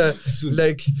 But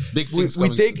like big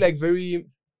we take like very.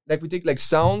 Like we take like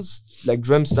sounds, like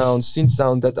drum sounds, synth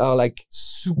sound that are like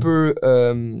super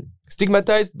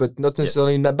stigmatized, but not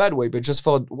necessarily in a bad way, but just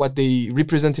for what they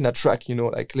represent in a track, you know,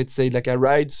 like let's say like a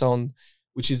ride sound,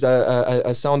 which is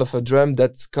a sound of a drum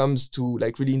that comes to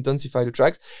like really intensify the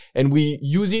tracks. And we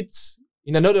use it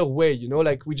in another way, you know,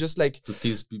 like we just like to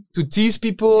tease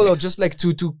people or just like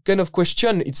to kind of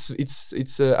question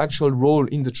its actual role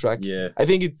in the track. Yeah. I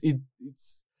think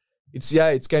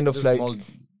it's kind of like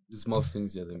small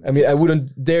things, I mean, I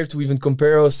wouldn't dare to even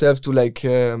compare ourselves to like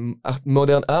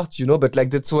modern art, you know, but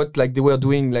like that's what like they were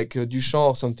doing, like Duchamp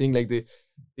or something. Like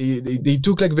they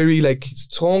took like very like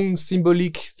strong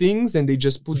symbolic things and they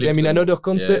just put them in another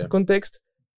context.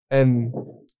 And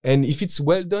if it's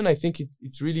well done, I think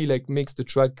it really like makes the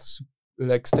track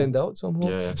like stand out somehow.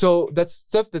 Yeah. So that's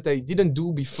stuff that I didn't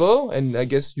do before, and I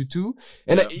guess you too.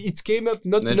 And it came up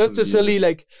not necessarily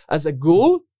like as a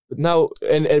goal. But now,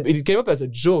 and it came up as a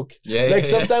joke. Yeah. Like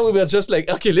sometimes we were just like,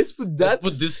 okay, let's put that. Let's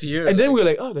put this here. And then we were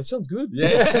like, oh, that sounds good.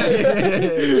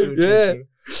 True.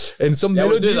 And some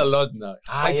melodies. We do it a lot now.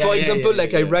 For example,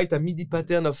 I write a MIDI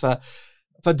pattern of a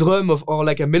drum or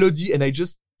like a melody, and I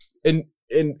just and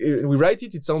we write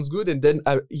it. It sounds good, and then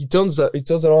it turns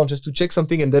around just to check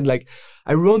something, and then like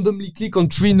I randomly click on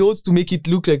 3 notes to make it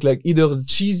look like either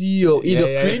cheesy or either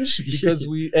cringe because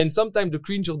and sometimes the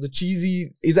cringe or the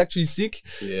cheesy is actually sick,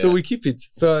 so we keep it.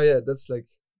 So that's like.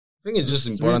 I think it's just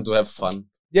important to have fun.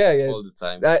 Yeah. All the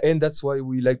time. And that's why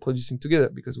we like producing together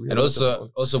because we. And also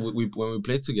we when we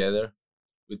play together,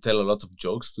 we tell a lot of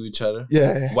jokes to each other.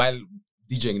 Yeah. While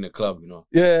DJing in a club, you know.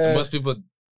 Yeah. And most people.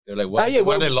 They're like, why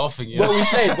are they laughing? You know?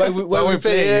 While we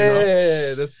play, you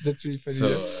know? That's really funny.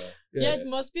 So, it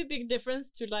must be a big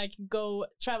difference to like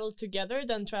travel together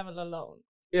than travel alone.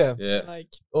 Yeah.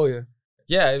 Like. Oh yeah.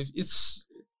 Yeah, it's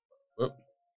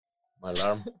my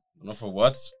alarm. I don't know for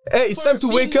what. Hey, it's time to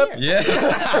wake up. Yeah.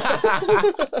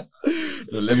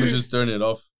 No, let me just turn it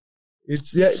off.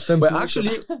 It's time. But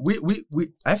actually,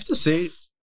 we I have to say,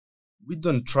 we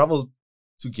don't travel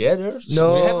together.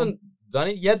 So we haven't done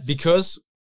it yet because.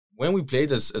 When we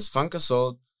played as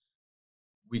Funkasol,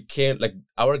 we came like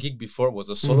our gig before was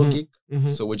a solo gig,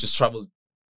 so we just traveled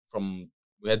from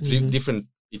We had 3 different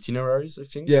itineraries, I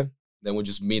think. Yeah. Then we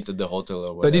just meet at the hotel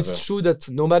or whatever. But it's true that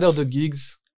no matter the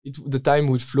gigs, the time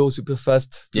would flow super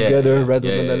fast together rather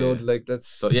than alone. Like that's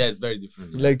so it's very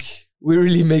different. Like we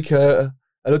really make a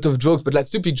lot of jokes, but like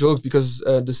stupid jokes because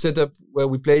the setup where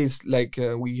we play is like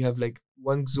we have like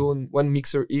one zone, one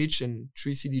mixer each, and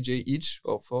 3 CDJ each,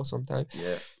 or 4 sometimes.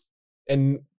 Yeah,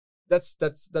 and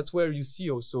that's where you see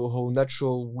also how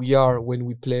natural we are when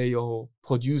we play or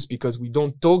produce, because we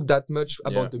don't talk that much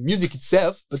about the music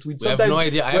itself, but we sometimes have no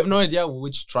idea. I have no idea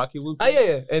which track you will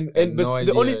play. And but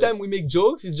the only time we make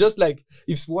jokes is just like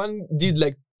if one did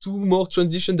like 2 more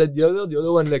transition than the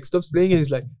other one like stops playing and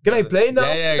he's like, can I play now?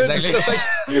 Yeah,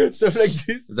 exactly. stuff like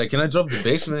this. It's like, can I drop the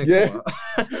bass, man? Yeah.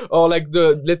 Or like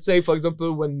let's say for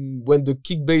example when the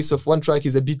kick bass of one track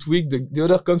is a bit weak, the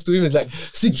other comes to him and is like,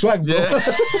 sick track, bro.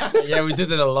 Yeah, we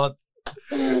did it a lot.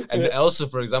 And also,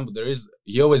 for example,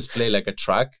 he always play like a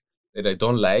track that I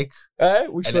don't like.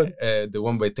 Which one? The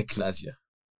one by Techno.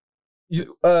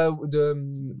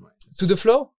 To the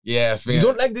floor? Yeah, I think you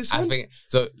don't like this one? I think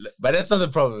so, but that's not the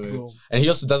problem. Bro. And he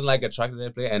also doesn't like a track that I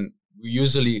play, and we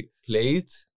usually play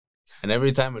it. And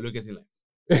every time I look at him like,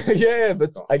 yeah,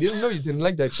 but I didn't know you didn't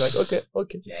like that track.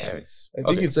 Okay. Yeah, I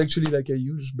think it's actually like a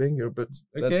huge banger, but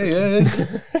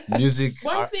music.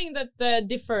 One thing that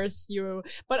differs you,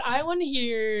 but I want to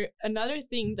hear another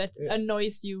thing that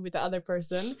annoys you with the other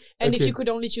person. And if you could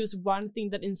only choose one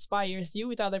thing that inspires you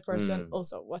with the other person,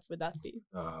 also, what would that be?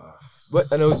 What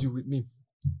annoys you with me?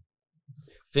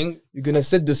 Think you're gonna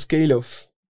set the scale of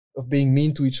being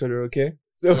mean to each other, okay?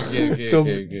 So,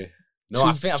 okay. No,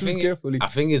 I think carefully. I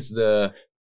think it's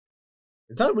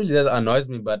it's not really that annoys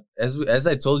me, but as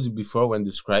I told you before when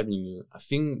describing you, I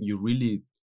think you really,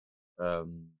 I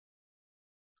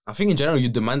think in general you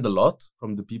demand a lot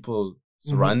from the people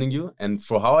surrounding you, and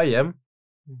for how I am,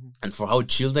 and for how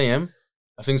chilled I am,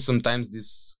 I think sometimes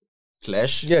this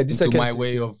clash into my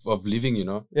way of living, you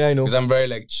know? Yeah, I know. Because I'm very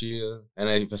like chill, and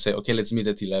if I say, okay, let's meet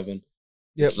at 11,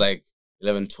 it's like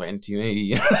 11:20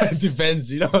 maybe.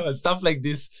 Depends, you know, stuff like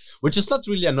this, which is not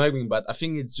really annoying, but I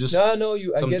think it's just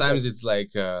sometimes it's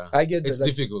like I get it's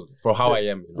difficult for how I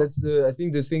am, you know? That's I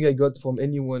think the thing I got from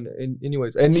anyone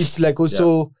anyways, and it's like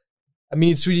also I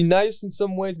mean it's really nice in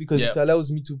some ways because it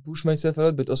allows me to push myself a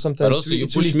lot, but sometimes but also you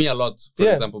push me a lot, for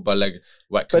example, but like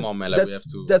come on man, like we have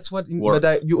to that's what work,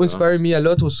 but you inspire me a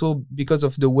lot also because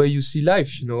of the way you see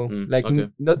life, you know, like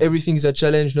not everything is a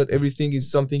challenge, not everything is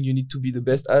something you need to be the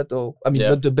best at, or I mean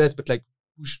not the best, but like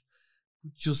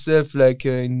put yourself like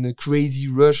in a crazy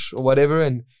rush or whatever,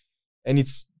 and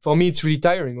it's for me it's really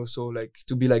tiring also, like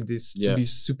to be like this, to be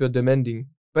super demanding.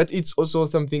 But it's also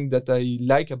something that I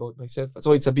like about myself.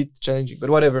 So it's a bit challenging, but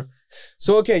whatever.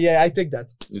 So, okay, I take that.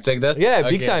 You take that? Yeah,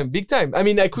 big time. I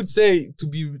mean, I could say, to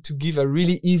give a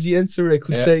really easy answer, I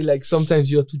could say, like, sometimes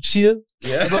you're too chill.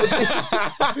 Yeah.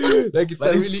 Like, it's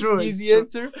a really easy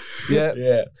answer. Yeah.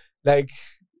 Yeah. Like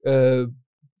I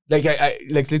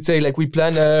like, let's say, like, we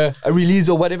plan a release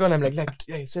or whatever, and I'm like,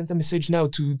 send a message now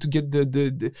to get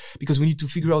the because we need to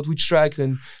figure out which tracks,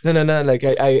 and no. Like,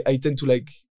 I tend to, like,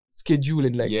 schedule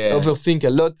and like overthink a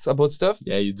lot about stuff.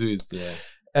 Yeah, you do it. Yeah.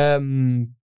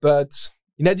 But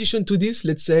in addition to this,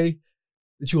 let's say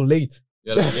that you're late.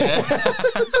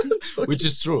 Which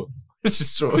is true.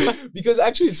 Because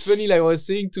actually, it's funny. Like I was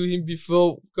saying to him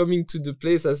before coming to the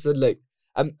place, I said like,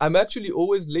 I'm actually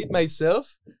always late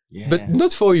myself, but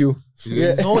not for you.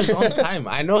 He's always on time.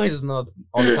 I know he's not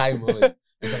on time.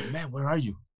 He's like, man, where are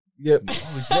you? Yeah,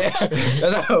 always there. I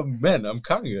was like, oh man, I'm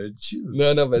coming. Chill.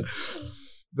 No,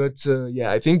 but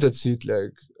I think that's it.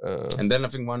 Like, and then I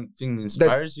think one thing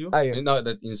inspires you.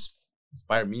 That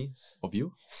inspire me of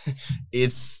you.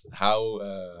 It's how,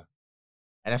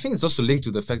 and I think it's also linked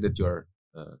to the fact that you're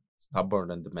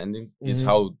stubborn and demanding. Is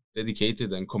how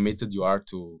dedicated and committed you are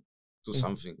to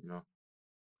something. You know,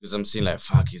 because I'm seeing like,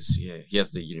 fuck, he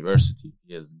has the university,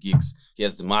 he has the gigs, he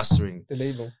has the mastering, the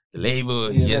label.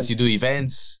 He has to do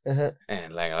events,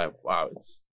 and like wow,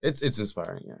 it's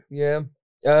inspiring. Yeah.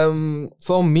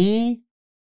 For me,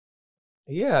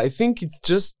 I think it's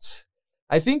just,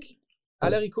 I think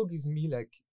Alarico gives me like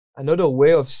another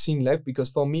way of seeing life, because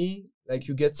for me, like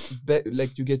you get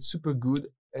super good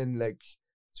and like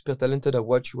super talented at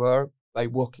what you are by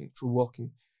through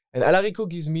working. And Alarico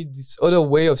gives me this other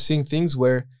way of seeing things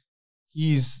where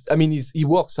he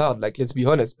works hard, like, let's be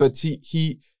honest, but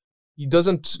he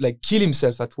doesn't like kill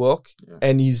himself at work,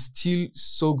 and he's still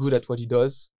so good at what he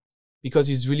does, because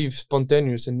he's really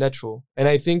spontaneous and natural. And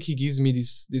I think he gives me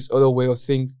this other way of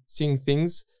seeing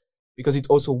things, because it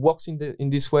also works in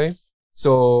this way.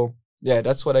 So yeah,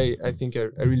 that's what I think I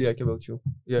really like about you.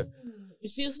 Yeah.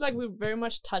 It feels like we very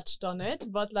much touched on it,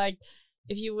 but like,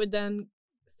 if you would then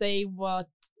say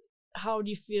how do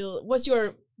you feel? What's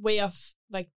your way of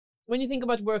like when you think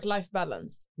about work-life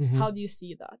balance? How do you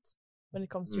see that when it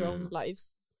comes to your own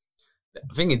lives?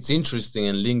 I think it's interesting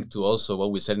and linked to also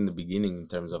what we said in the beginning in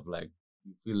terms of like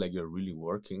you feel like you're really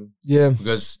working. Yeah.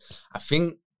 Because I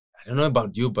don't know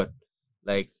about you, but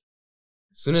like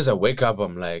as soon as I wake up,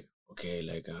 I'm like, okay,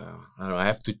 like I don't know, I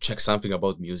have to check something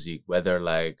about music, whether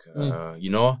like you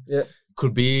know,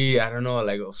 could be I don't know,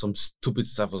 like some stupid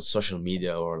stuff on social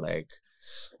media or like,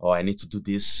 oh, I need to do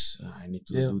this, I need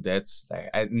to do that. Like,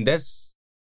 and that's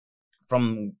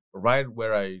from right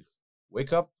where I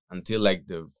wake up until like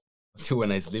until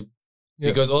when I sleep.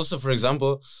 Because also, for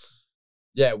example,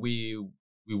 we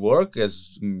work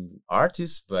as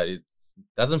artists, but it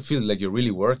doesn't feel like you're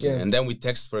really working. And then we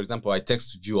text, for example, I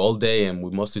text you all day and we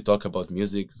mostly talk about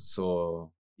music.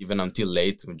 So even until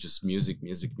late, just music,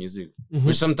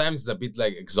 which sometimes is a bit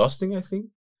like exhausting, I think.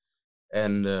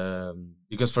 And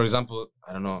because, for example,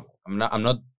 I don't know,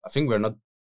 I think we're not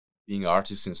being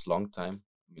artists since a long time.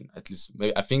 I mean, at least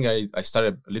maybe, I think I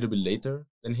started a little bit later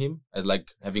than him, at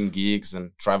like having gigs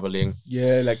and traveling.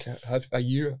 Yeah, like half a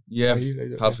year. Yeah,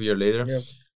 half a year later. Yeah.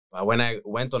 But when I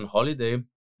went on holiday,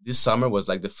 this summer was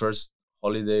like the first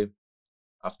holiday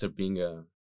after being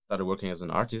started working as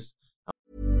an artist.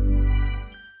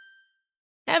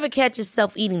 Ever catch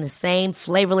yourself eating the same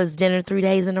flavorless dinner 3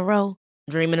 days in a row?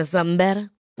 Dreaming of something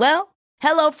better? Well,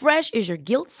 HelloFresh is your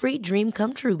guilt-free dream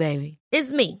come true, baby.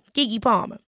 It's me, Keke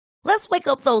Palmer. Let's wake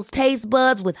up those taste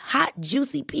buds with hot,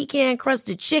 juicy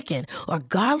pecan-crusted chicken or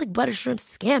garlic butter shrimp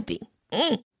scampi.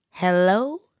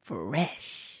 Hello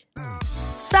Fresh.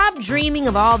 Stop dreaming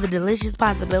of all the delicious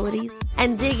possibilities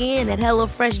and dig in at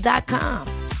HelloFresh.com.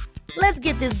 Let's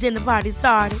get this dinner party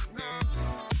started.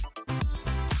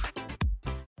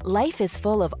 Life is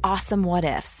full of awesome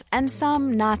what-ifs, and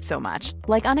some not so much,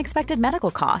 like unexpected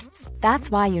medical costs. That's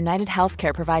why United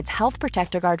Healthcare provides Health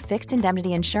Protector Guard fixed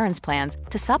indemnity insurance plans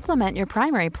to supplement your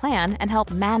primary plan and help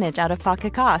manage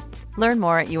out-of-pocket costs. Learn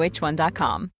more at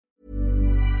uh1.com.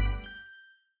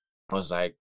 I was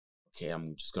like, okay,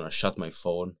 I'm just going to shut my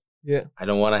phone. Yeah. I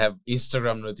don't want to have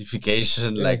Instagram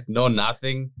notification, like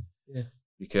nothing. Yeah.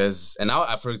 Because, and now,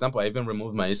 for example, I even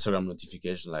removed my Instagram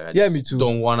notification. Like, I me just too.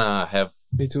 don't want to have.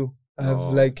 Me too. I have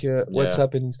like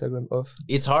WhatsApp and Instagram off.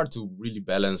 It's hard to really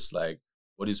balance like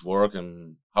what is work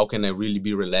and how can I really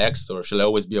be relaxed, or shall I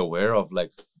always be aware of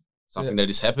like something that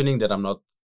is happening that I'm not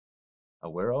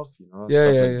aware of, you know?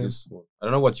 Stuff like this. I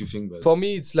don't know what you think, but for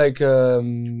me, it's like,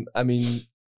 I mean,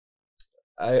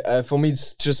 for me,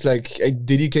 it's just like I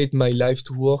dedicate my life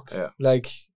to work. Yeah.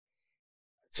 Like,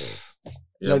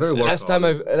 last time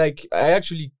I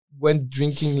actually went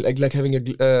drinking, like having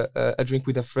a drink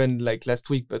with a friend like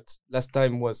last week, but last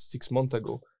time was 6 months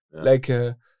ago. Yeah. Like,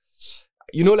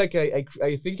 you know, like I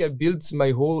think I built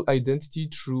my whole identity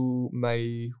through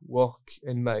my work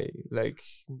and my, like,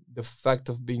 the fact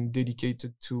of being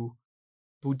dedicated to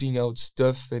putting out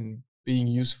stuff and being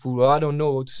useful. I don't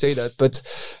know how to say that, but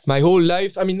my whole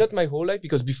life, I mean, not my whole life,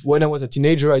 because when I was a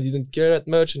teenager, I didn't care that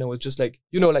much. And I was just like,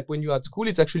 you know, like when you're at school,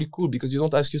 it's actually cool because you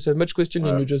don't ask yourself much questions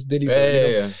and you just deliver.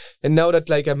 Yeah. And now that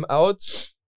like I'm out,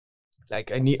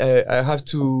 like I have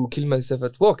to kill myself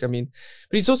at work. I mean,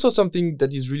 but it's also something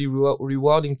that is really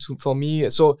rewarding for me.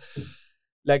 So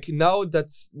like now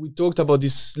that we talked about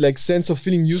this like sense of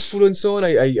feeling useful and so on,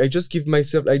 I just do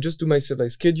myself a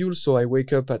schedule. So I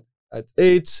wake up at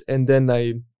 8 and then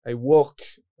I work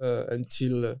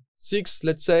until 6,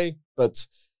 let's say, but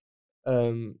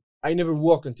I never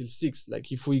work until 6.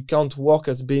 Like if we count work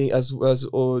as being as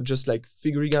or just like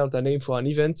figuring out a name for an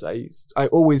event, I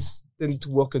always tend to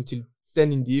work until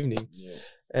 10 in the evening. Yeah.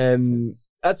 And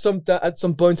at some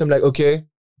point I'm like, okay,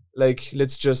 like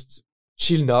let's just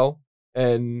chill now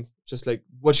and just like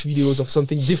watch videos of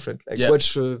something different, like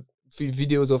watch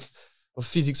videos of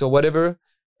physics or whatever,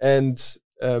 and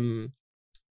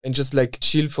just like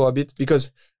chill for a bit,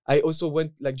 because I also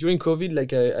went like during COVID,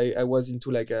 like I was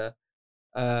into like a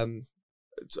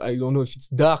I don't know if it's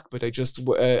dark, but I just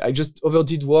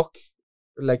overdid work.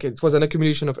 Like it was an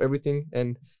accumulation of everything,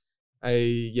 and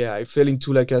I fell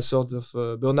into like a sort of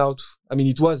burnout. I mean,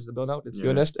 it was a burnout, let's be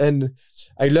honest, and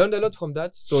I learned a lot from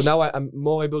that. So now I'm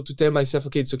more able to tell myself,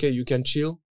 okay, it's okay, you can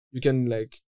chill, you can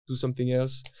like do something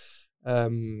else.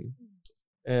 And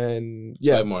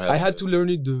I had to learn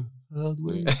it the hard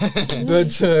way.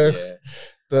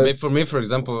 But for me, for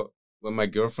example, when my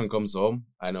girlfriend comes home,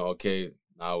 I know, okay,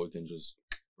 now we can just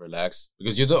relax,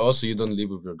 because you don't live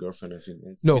with your girlfriend. I think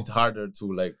it's a bit harder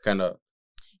to like kind of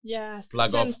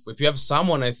plug off. If you have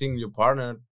someone, I think your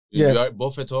partner, you are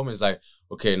both at home, it's like,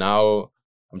 okay, now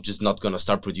I'm just not gonna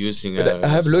start producing. But I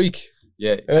have Loic.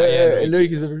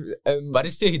 Loic is but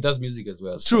still he does music as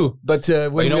well. So. True, but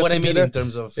when you know what I mean together, in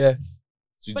terms of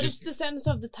But it's the sense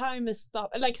of the time is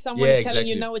stopped. Like someone is telling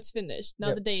you now it's finished.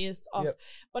 Now the day is off.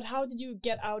 But how did you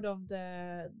get out of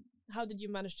how did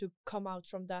you manage to come out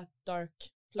from that dark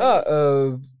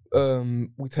place?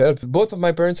 With help. Both of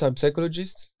my parents are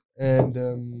psychologists, and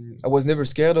I was never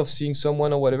scared of seeing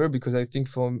someone or whatever, because I think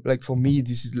for me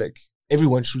this is like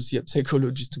everyone should see a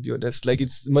psychologist, to be honest. Like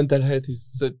it's mental health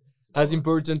is as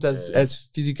important as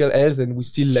physical health, and we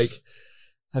still like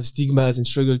have stigmas and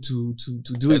struggle to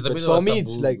do it. But for me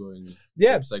it's like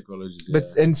psychologist. But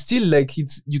and still like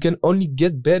you can only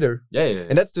get better.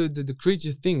 And that's the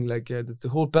crazy thing. Like that's the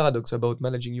whole paradox about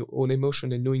managing your own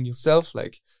emotion and knowing yourself.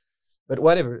 Like, but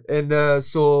whatever. And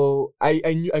so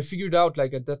I figured out,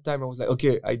 like at that time I was like,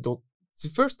 okay, it's the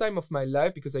first time of my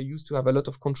life, because I used to have a lot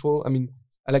of control. I mean,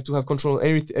 I like to have control on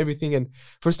everything, and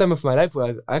first time of my life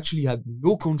where I actually had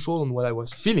no control on what I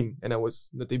was feeling, and I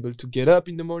was not able to get up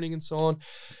in the morning and so on.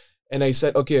 And I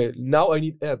said, okay, now I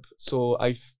need help. So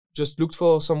I just looked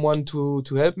for someone to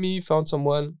help me, found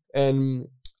someone, and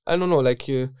I don't know, like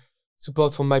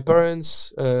support from my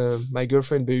parents, my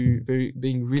girlfriend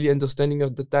being really understanding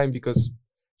at the time, because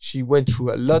she went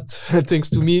through a lot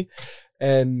thanks to me,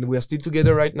 and we are still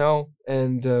together right now.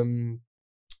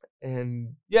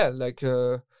 And yeah, like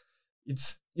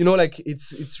it's, you know, like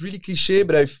it's really cliche,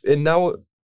 but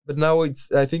now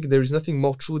it's, I think there is nothing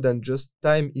more true than just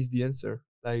time is the answer.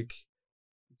 Like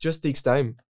it just takes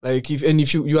time. Like if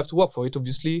you have to work for it,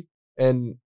 obviously.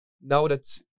 And now that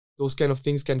those kind of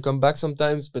things can come back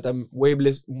sometimes, but I'm way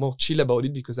more chill about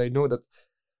it, because I know that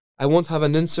I won't have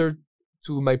an answer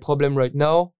to my problem right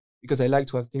now, because I like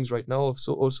to have things right now.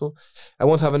 So also I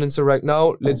won't have an answer right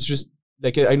now. Let's just,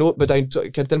 like, I know, but I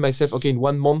can tell myself, okay, in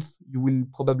 1 month, you will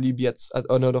probably be at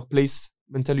another place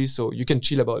mentally, so you can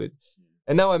chill about it.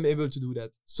 And now I'm able to do that.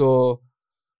 So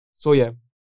yeah,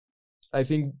 I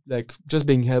think like just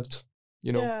being helped,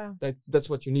 you know, that's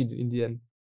what you need in the end.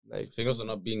 Like, I think also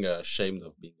not being ashamed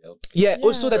of being helped. Yeah,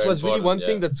 also that was really one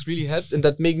thing that's really helped, and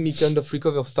that made me kind of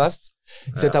recover fast,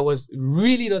 is that I was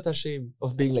really not ashamed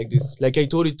of being like this. Like I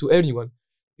told it to anyone,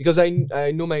 because I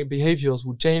know my behaviors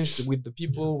would change with the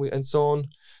people and so on.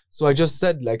 So I just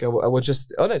said, like, I was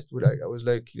just honest with, like, I was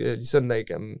like, listen, like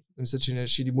I'm such in a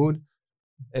shitty mood,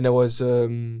 and I was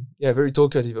very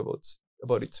talkative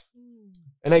about it.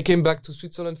 And I came back to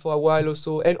Switzerland for a while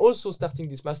also, and also starting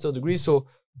this master degree. So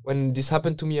when this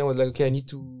happened to me, I was like, okay, I need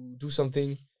to do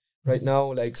something right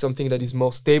now, like something that is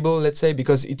more stable, let's say,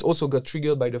 because it also got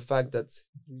triggered by the fact that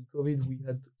during COVID we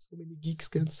had so many gigs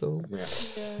canceled.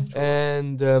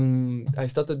 And I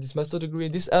started this master degree,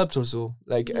 and this helped also.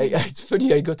 Like it's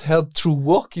funny, I got help through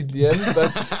work in the end,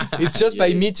 but it's just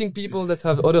by meeting people that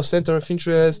have other center of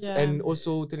interest, and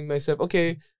also telling myself,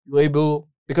 okay, you're able.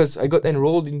 Because I got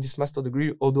enrolled in this master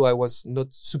degree, although I was not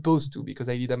supposed to, because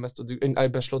I did a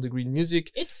bachelor degree in music.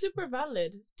 It's super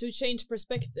valid to change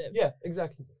perspective. Yeah,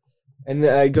 exactly. And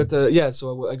I got I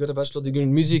got a bachelor degree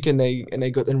in music, and I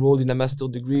got enrolled in a master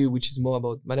degree, which is more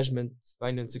about management,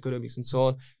 finance, economics, and so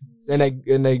on.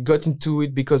 And I got into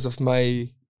it because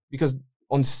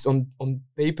on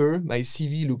paper my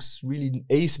CV looks really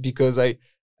ace, because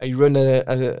I run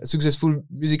a successful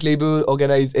music label,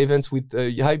 organize events with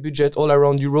high budget all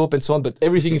around Europe and so on, but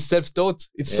everything is self-taught.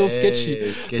 It's so sketchy.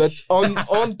 But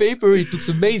on paper, it looks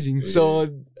amazing. So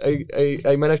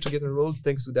I managed to get enrolled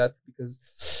thanks to that, because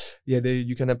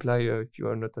you can apply if you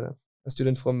are not a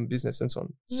student from business and so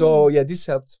on. So this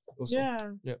helped also. Yeah.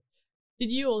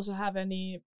 Did you also have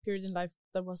any period in life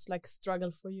that was like struggle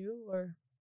for you, or?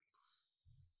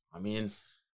 I mean,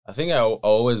 I think I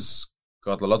always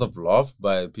got a lot of love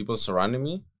by people surrounding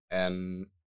me, and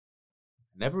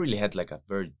never really had like a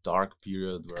very dark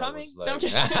period where I was like,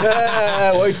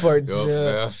 wait for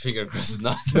it. Finger crossed,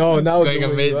 not. No, now it's going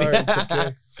amazing. It's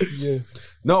okay.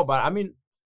 No, but I mean,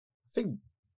 I think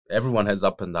everyone has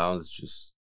up and downs. It's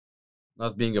just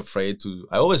not being afraid to.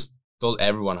 I always told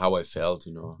everyone how I felt,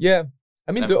 you know. Yeah.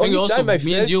 I mean, the only time I felt...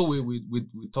 Me and you,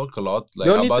 we talk a lot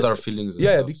about our feelings. And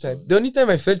stuff, big time. So. The only time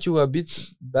I felt you were a bit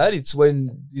bad, it's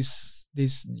when this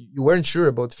you weren't sure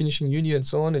about finishing uni and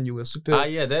so on, and you were super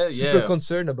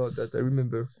concerned about that. I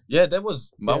remember. Yeah, that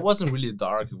was. It wasn't really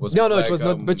dark. It was. No, it was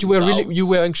not. But you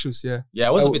were anxious. Yeah. Yeah,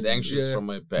 I was a bit anxious from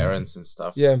my parents and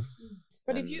stuff. Yeah.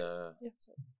 But if you.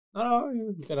 No,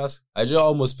 you can ask. I just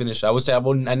almost finished. I would say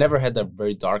I never had a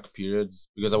very dark period,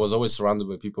 because I was always surrounded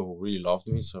by people who really loved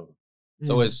me. So. It's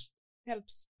always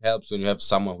helps when you have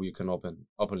someone who you can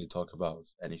openly talk about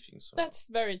anything. So that's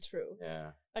very true.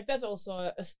 Yeah, like that's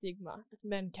also a stigma that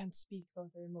men can't speak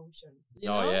about their emotions. You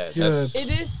no, know? Yeah,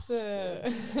 it is.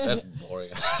 That's boring.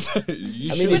 But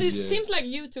it seems like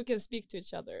you two can speak to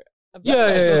each other. About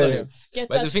Yeah.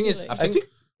 But the thing is, I think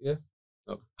yeah.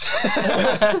 No.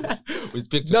 We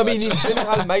speak too no, I much. mean, in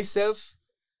general, myself,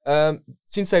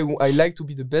 since I like to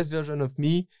be the best version of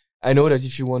me, I know that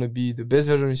if you want to be the best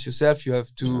version of yourself, you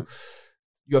have to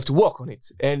work on it.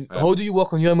 And how do you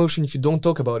work on your emotion if you don't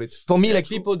talk about it? For me, like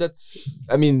true. People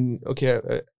I mean, okay,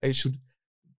 I should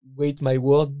weight my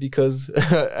word because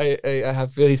I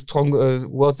have very strong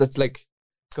words that's like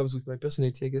comes with my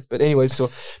personality, I guess. But anyway,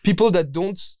 so people that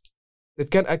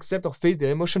can't accept or face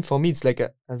their emotion, for me, it's like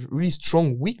a really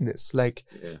strong weakness. Like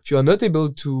if you are not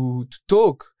able to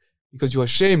talk because you're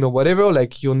ashamed or whatever,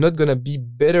 like you're not gonna be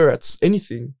better at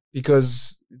anything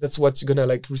because that's what's gonna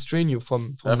like restrain you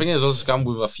from I think it's also come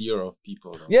with a fear of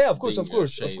people. Yeah, of course. So.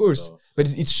 But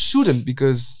it shouldn't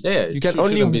because you can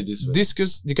only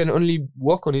discuss, you can only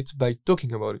work on it by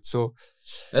talking about it. So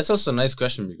that's also a nice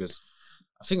question because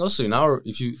I think also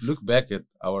if you look back at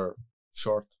our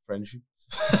short friendship,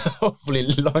 hopefully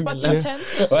long but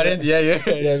intense. Yeah,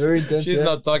 very intense. She's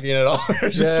not talking at all.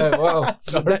 Wow.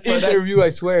 That interview, I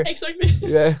swear. Exactly.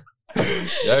 Yeah.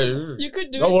 You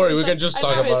could do Don't it. worry, we can just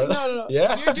talk about it. No.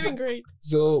 Yeah? You're doing great.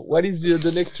 So, what is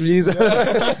the next release? No,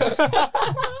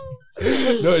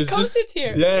 it's Come just sit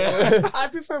here. Yeah. I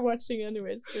prefer watching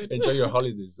anyway. It's good. Enjoy your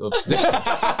holidays.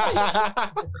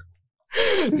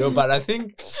 No, but I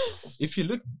think if you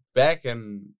look back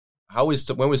and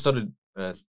when we started,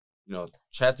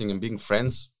 chatting and being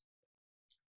friends,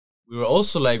 we were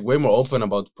also like way more open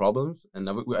about problems. And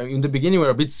in the beginning, we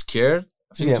were a bit scared.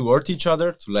 I think to hurt each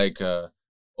other, to like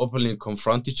openly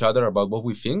confront each other about what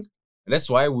we think, and that's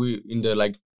why we in the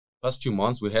like past few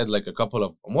months we had like a couple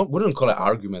of we wouldn't call it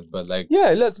argument, but like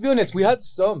let's be honest, we had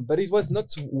some, but it was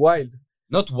not wild.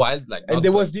 Not wild, like. And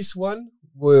there was this one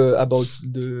about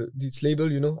this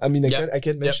label, I mean, I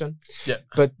can't mention. Yeah.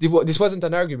 But this wasn't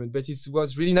an argument, but it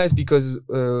was really nice because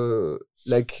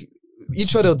like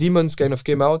each other demons kind of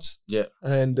came out. Yeah.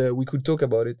 And we could talk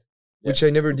about it, which I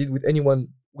never did with anyone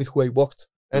with who I worked.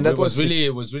 And that was really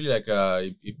like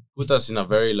it put us in a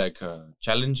very like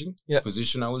challenging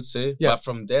position, I would say. Yeah. But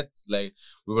from that, like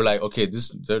we were like, okay,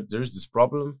 there's this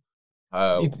problem.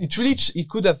 It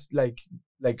could have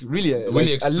like really a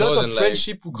lot of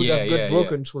friendship could have got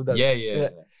broken through that. Yeah.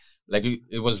 Like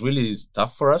it was really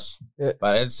tough for us. Yeah.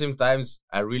 But at the same time,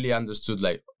 I really understood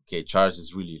like, okay, Charles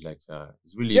is really like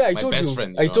he's really my best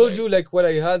friend. I told you like what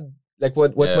I had, like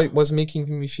what was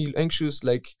making me feel anxious,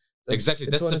 like. Exactly.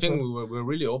 That's the thing. We were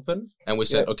really open and we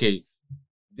said, okay,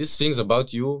 these things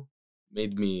about you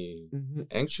made me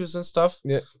anxious and stuff,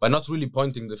 but not really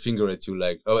pointing the finger at you.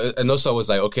 Like, and also I was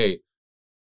like, okay,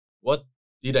 what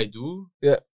did I do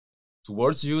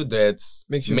towards you that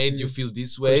made you feel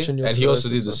this way? And he also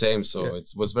did the same. So it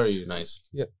was very nice.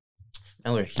 Yeah.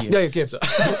 And we're here. Yeah, okay. So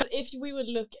if we would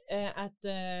look at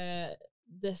the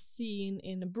scene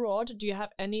in abroad, do you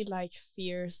have any like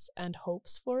fears and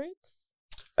hopes for it?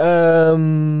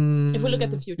 If we look at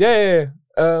the future.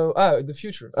 The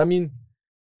future. I mean,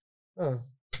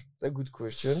 a good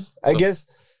question. I guess.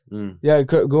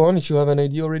 Go on if you have an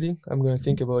idea already. I'm gonna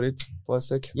think about it for a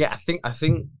sec. Yeah, I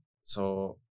think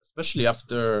so. Especially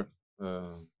after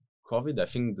COVID, I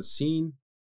think the scene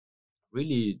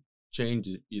really changed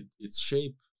its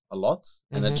shape a lot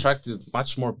and attracted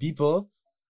much more people.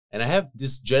 And I have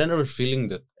this general feeling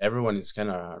that everyone is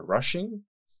kind of rushing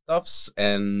stuffs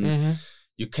and.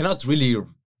 You cannot really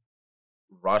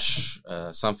rush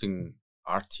something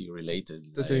arty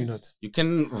related. Totally not. You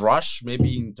can rush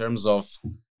maybe in terms of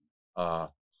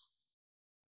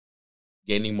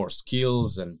gaining more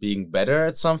skills and being better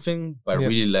at something by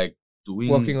really like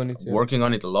working on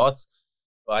it a lot.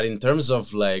 But in terms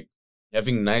of like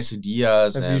having nice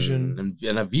ideas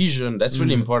and a vision, that's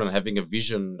really important. Having a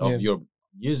vision of your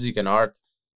music and art,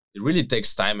 it really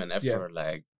takes time and effort.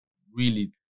 Like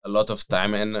really. A lot of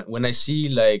time, and when I see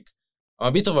like, I'm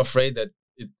a bit of afraid that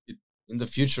it in the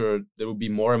future there will be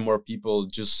more and more people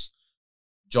just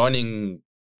joining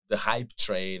the hype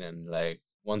train and like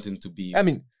wanting to be. I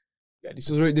mean,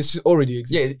 this already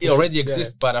exists. Yeah, it already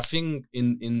exists, but I think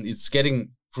in it's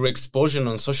getting through exposure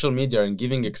on social media and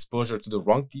giving exposure to the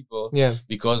wrong people. Yeah,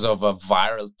 because of a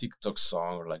viral TikTok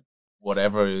song or like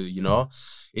whatever,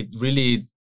 it really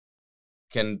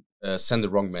can send the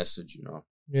wrong message.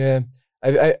 Yeah.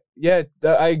 I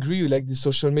agree. Like the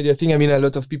social media thing. I mean, a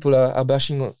lot of people are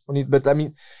bashing on it, but I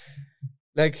mean,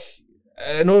 like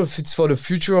I don't know if it's for the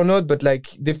future or not, but like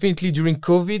definitely during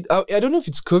COVID, I don't know if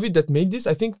it's COVID that made this.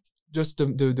 I think just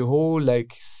the whole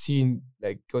like scene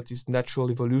like got this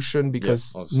natural evolution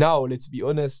because now, let's be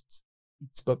honest,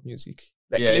 it's pop music.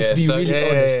 Like let's be really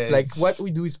honest. Like what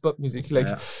we do is pop music. Like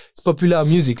it's popular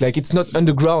music. Like it's not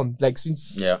underground. Like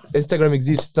since Instagram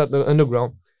exists, it's not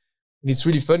underground. And it's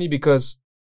really funny because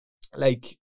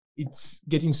like it's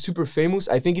getting super famous.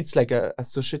 I think it's like a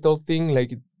societal thing.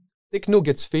 Like techno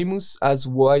gets famous as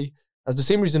the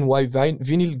same reason why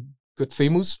vinyl got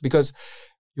famous, because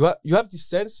you have this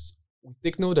sense with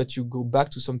techno that you go back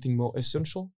to something more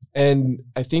essential. And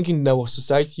I think in our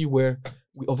society where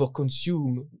we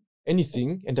overconsume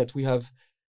anything and that we have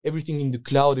everything in the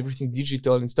cloud, everything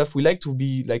digital and stuff, we like to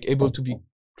be like able to be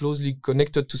closely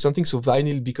connected to something. So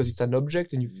vinyl, because it's an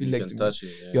object and you feel like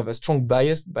you have a strong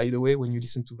bias, by the way, when you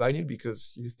listen to vinyl,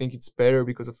 because you think it's better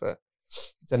because of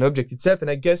it's an object itself.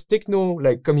 And I guess techno,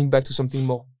 like coming back to something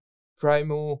more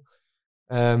primal,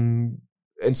 and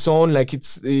so on, like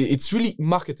it's really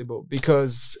marketable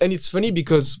because, and it's funny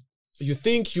because you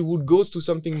think you would go to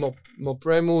something more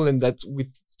primal and that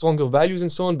with stronger values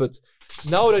and so on, but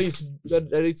now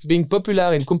that it's being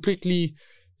popular and completely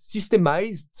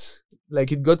systemized,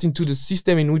 like it got into the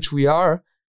system in which we are,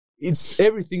 it's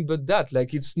everything but that.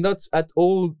 Like it's not at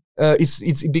all.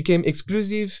 It became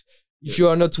exclusive. If you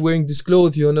are not wearing this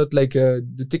clothes, you're not like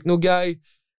the techno guy.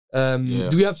 Do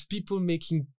you have people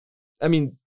making? I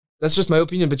mean, that's just my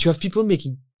opinion, but you have people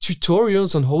making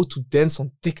tutorials on how to dance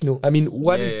on techno. I mean,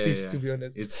 what is this, to be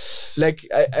honest? It's like,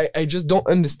 I just don't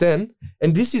understand.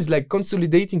 And this is like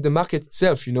consolidating the market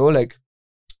itself, you know, like,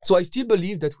 so I still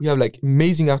believe that we have like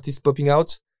amazing artists popping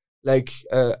out. Like,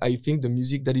 I think the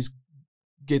music that is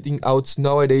getting out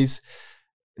nowadays,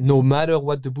 no matter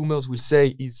what the boomers will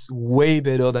say, is way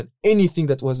better than anything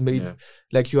that was made.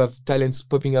 Like you have talents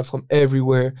popping up from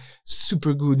everywhere,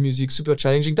 super good music, super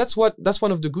challenging. That's one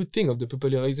of the good things of the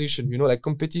popularization, you know, like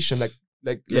competition, like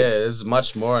there's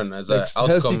much more, and as like an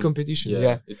outcome, healthy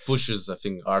competition. It pushes, I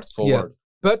think, art forward.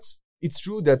 But it's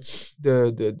true that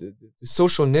the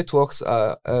social networks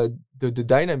are the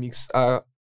dynamics are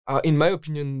in my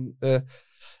opinion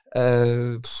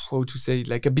how to say,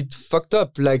 like a bit fucked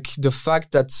up. Like the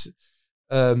fact that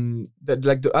that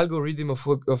like the algorithm of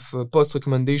post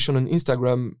recommendation on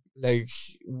Instagram like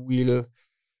will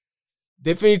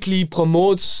definitely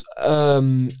promote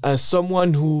as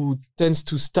someone who tends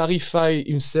to starify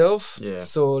himself.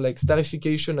 So like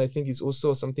starification, I think, is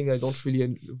also something I don't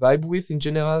really vibe with in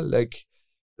general. Like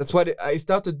that's why I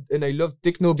started, and I love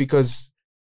techno because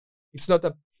it's not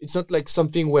like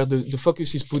something where the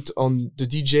focus is put on the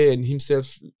DJ and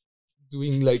himself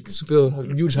doing like super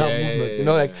huge hard movement. You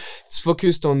know, like it's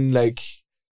focused on like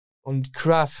on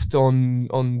craft, on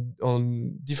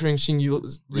differentiating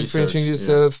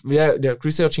yourself,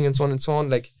 researching and so on.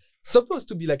 Like it's supposed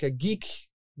to be like a geek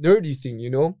nerdy thing,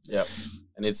 you know.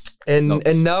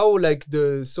 And now like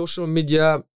the social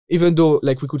media, even though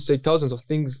like we could say thousands of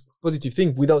positive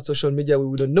things, without social media we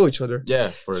wouldn't know each other.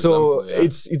 So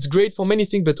it's great for many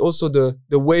things, but also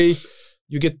the way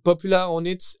you get popular on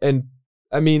it. And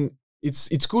I mean,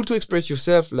 it's cool to express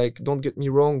yourself, like, don't get me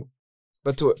wrong,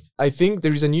 but I think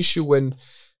there is an issue when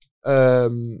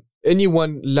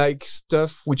anyone likes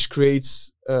stuff which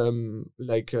creates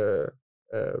like a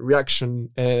reaction.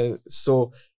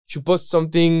 So if you post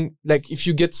something, like if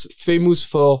you get famous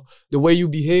for the way you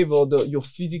behave or your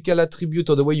physical attribute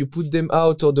or the way you put them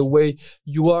out or the way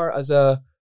you are as a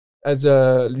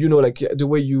you know, like the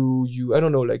way you I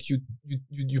don't know, like you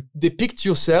depict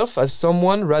yourself as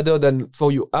someone rather than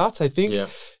for your art. I think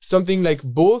something like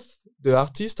both the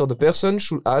artist or the person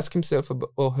should ask himself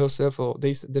or herself or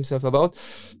themselves about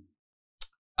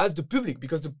as the public,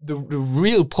 because the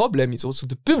real problem is also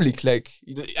the public. Like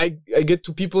I get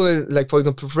to people like, for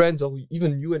example, friends or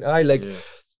even you and I, like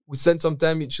we send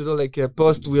sometime each other like a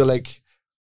post, we're like,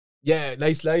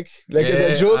 nice, like as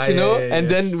a joke, you know, and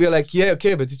then we're like,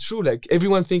 okay, but it's true, like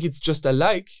everyone think it's just a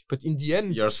like, but in the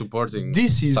end you're supporting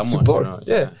this is someone, support,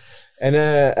 you know?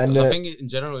 And so I think in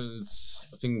general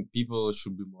I think people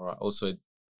should be more also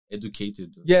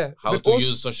educated how to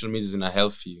use social media in a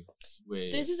healthy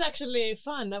way. This is actually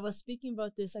fun. I was speaking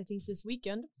about this, I think, this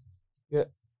weekend.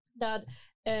 That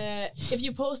if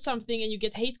you post something and you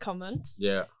get hate comments,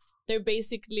 they're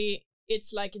basically,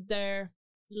 it's like they're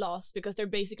lost because they're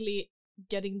basically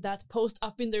getting that post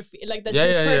up in their feed, like that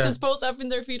this person's post up in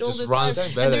their feed all the time,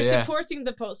 better, and they're supporting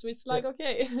the post. So it's like,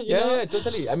 okay, you know?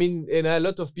 Totally. I mean, and a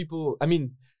lot of people, I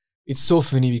mean, it's so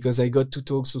funny because I got to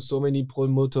talk to so many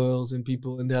promoters and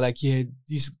people, and they're like,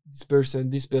 this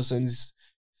person is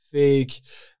fake.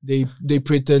 They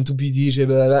pretend to be DJ,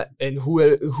 blah, blah, blah. And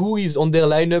who is on their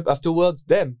lineup afterwards?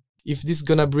 Them. If this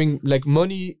gonna bring like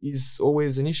money is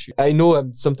always an issue. I know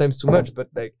I'm sometimes too much, but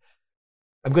like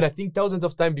I'm gonna think thousands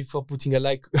of times before putting a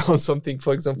like on something,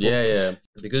 for example. Yeah.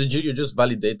 Because you're just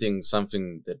validating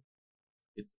something that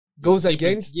goes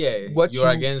against what you're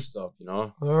against of, you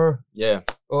know? Or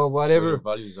whatever. Your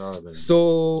values are.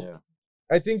 So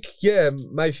I think,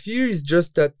 my fear is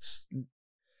just that,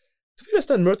 to be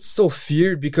honest, I'm not so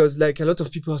feared because like a lot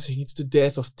of people are saying it's the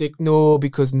death of techno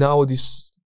because now this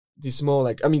more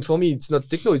like, I mean, for me, it's not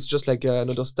techno, it's just like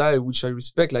another style, which I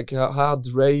respect, like hard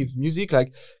rave music,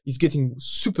 like it's getting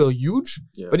super huge,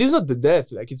 but it's not the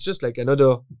death. Like it's just like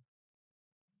another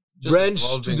branch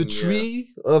to the tree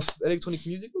of electronic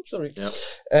music. Oops, sorry. Yeah.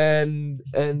 And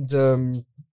the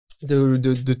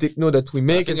techno that we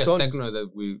make, I think and so on. Techno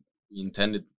that we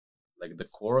intended, like the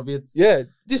core of it. Yeah,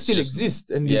 this still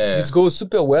exists, and this goes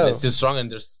super well. And it's still strong,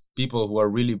 and there's people who are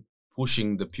really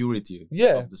pushing the purity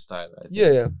of the style. I think.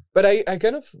 Yeah. But I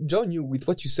kind of join you with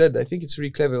what you said. I think it's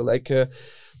really clever. Like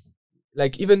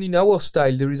even in our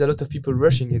style, there is a lot of people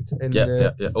rushing it. And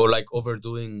or like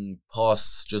overdoing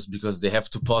pause just because they have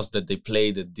to pause that they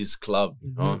played at this club,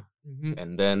 you know? Mm-hmm.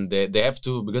 And then they have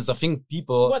to, because I think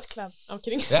people... What club? I'm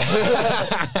kidding.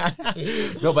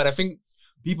 No, but I think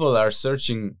people are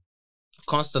searching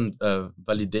constant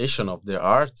validation of their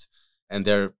art, and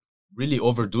they're really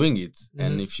overdoing it. Mm-hmm.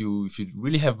 And if you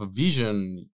really have a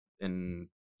vision, and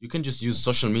you can just use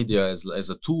social media as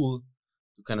a tool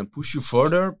to kind of push you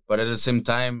further, but at the same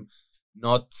time,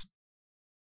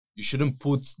 you shouldn't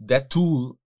put that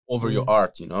tool over your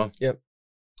art, you know? Yep.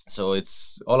 So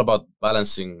it's all about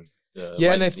balancing.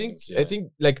 And I think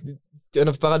like it's kind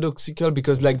of paradoxical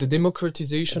because like the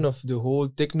democratization of the whole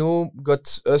techno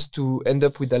got us to end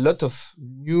up with a lot of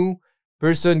new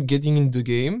person getting in the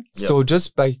game. Yep. So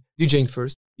just by DJing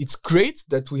first, it's great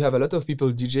that we have a lot of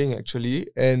people DJing actually,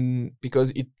 and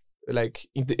because it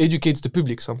educates the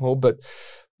public somehow. But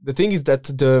the thing is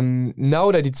that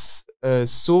now that it's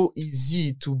so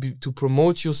easy to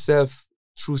promote yourself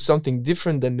through something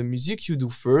different than the music you do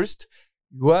first,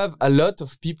 you have a lot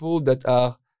of people that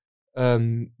are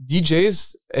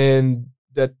DJs, and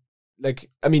that like,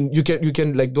 I mean, you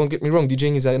can like, don't get me wrong,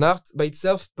 DJing is an art by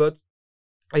itself, but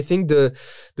I think the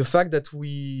fact that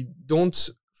we don't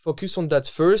focus on that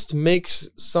first makes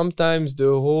sometimes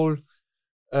the whole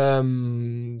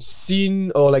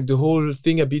scene or like the whole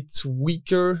thing a bit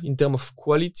weaker in terms of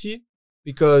quality,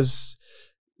 because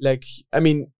like, I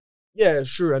mean, yeah,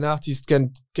 sure, an artist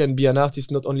can be an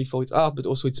artist not only for its art but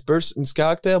also its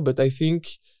character. But I think,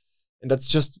 and that's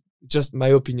just my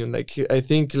opinion, like I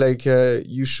think like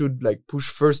you should like push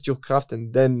first your craft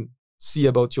and then see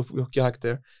about your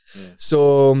character. Yeah.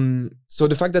 So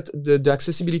the fact that the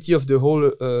accessibility of the whole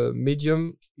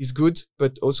medium is good,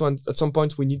 but also at some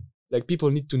point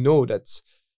people need to know that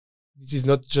this is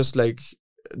not just like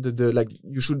the like,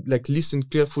 you should like listen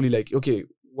carefully, like, okay,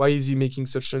 why is he making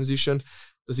such transition?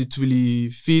 Does it really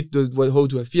fit? How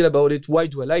do I feel about it? Why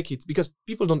do I like it? Because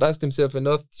people don't ask themselves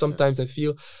enough. Sometimes I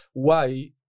feel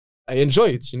why I enjoy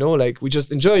it, you know, like we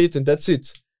just enjoy it and that's it.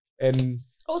 And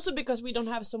also because we don't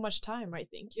have so much time, I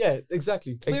think. Yeah,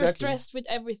 exactly. We're stressed with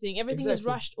everything. Everything is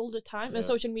rushed all the time. And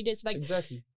social media is like,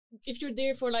 if you're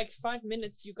there for like 5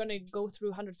 minutes, you're going to go through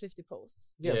 150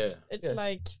 posts. Yeah. It's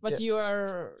like, but you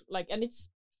are like, and it's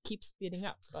keeps speeding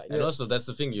up. Right? And also that's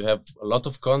the thing, you have a lot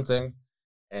of content,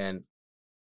 and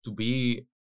to be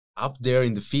up there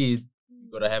in the feed, you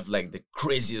gotta have like the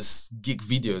craziest geek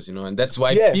videos, you know, and that's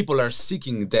why people are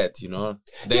seeking that, you know.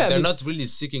 They're not really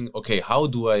seeking, okay, how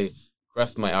do I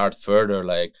craft my art further?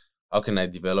 Like, how can I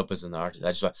develop as an artist?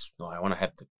 I want to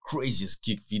have the craziest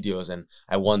geek videos, and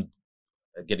I want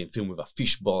getting filmed with a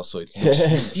fishbowl, so it looks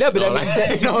huge. No, but I mean,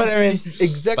 you know what I mean? This is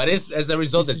exactly. But it's as a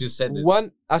result, as you said,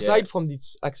 one aside from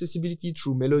its accessibility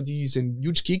through melodies and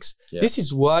huge kicks, this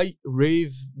is why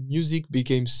rave music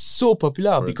became so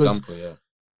popular. Because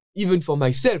even for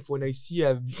myself, when I see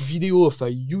a video of a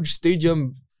huge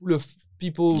stadium full of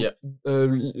people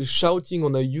shouting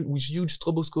on with huge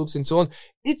stroboscopes and so on,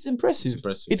 it's impressive.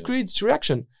 It creates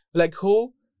reaction.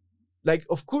 Like,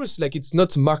 of course, like it's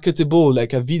not marketable,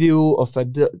 like a video of a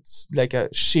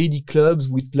shady clubs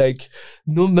with like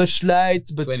no much light,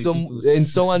 but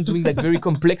someone doing like very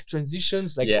complex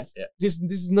transitions. Like this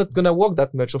is not gonna work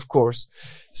that much, of course.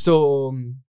 So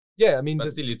I mean, but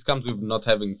still, it comes with not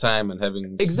having time and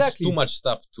having too much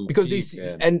stuff to because they see,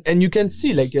 and you can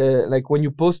see like when you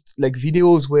post like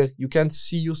videos where you can't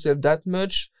see yourself that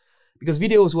much, because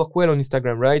videos work well on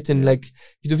Instagram, right? And like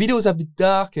if the videos are a bit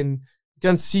dark and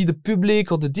can't see the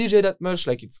public or the DJ that much,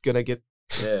 like it's gonna get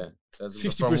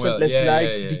 50% less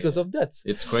likes because of that.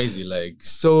 It's crazy. Like,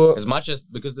 so as much as,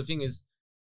 because the thing is,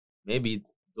 maybe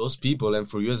those people, and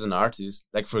for you as an artist,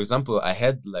 like, for example, I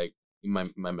had like in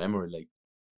my memory, like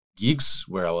gigs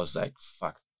where I was like,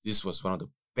 fuck, this was one of the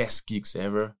best gigs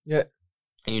ever. Yeah.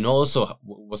 And you know, also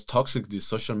was toxic, this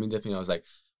social media thing. I was like,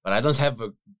 but I don't have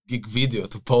a gig video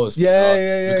to post.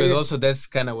 Yeah. Because also that's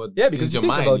kind of what because is your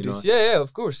think mind, about you know? this. Yeah,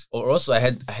 of course. Or also I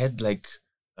had like,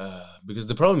 because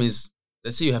the problem is,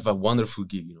 let's say you have a wonderful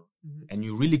gig, you know, and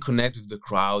you really connect with the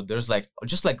crowd. There's like,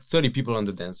 just like 30 people on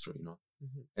the dance floor, you know.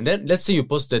 And then let's say you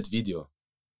post that video.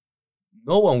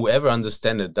 No one will ever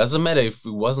understand it. Doesn't matter if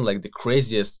it wasn't like the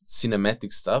craziest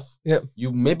cinematic stuff. Yeah.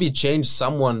 You maybe change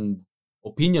someone's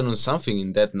opinion on something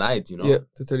in that night, you know. Yeah,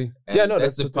 totally. And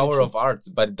that's the totally power of art,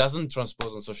 but it doesn't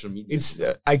transpose on social media. It's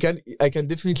I can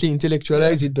definitely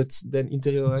intellectualize it, but then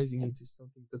interiorizing it is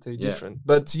something totally different.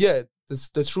 But yeah,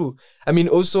 that's true. I mean,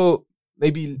 also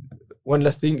maybe one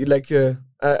last thing, like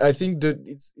I think that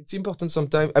it's important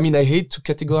sometimes. I mean, I hate to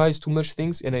categorize too much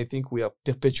things, and I think we are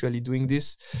perpetually doing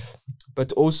this.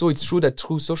 But also, it's true that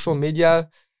through social media,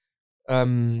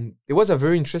 there was a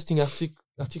very interesting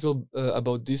article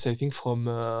about this. I think from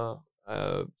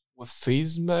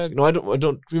Phase Mag. No, I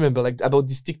don't remember. Like about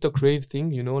this TikTok rave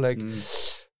thing. You know, like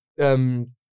the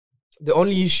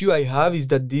only issue I have is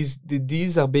that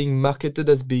these are being marketed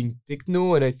as being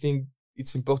techno, and I think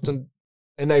it's important.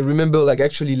 And I remember, like,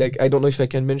 actually, like, I don't know if I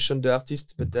can mention the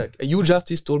artist, but a huge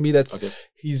artist told me that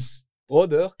his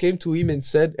brother came to him and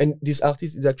said, and this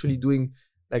artist is actually doing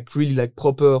like really like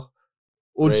proper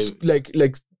old like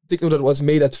techno that was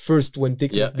made at first when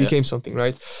techno became something,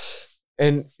 right?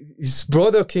 And his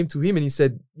brother came to him and he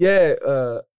said,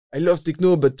 I love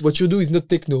techno, but what you do is not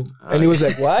techno. And he was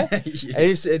like, why? And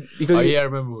he said, because I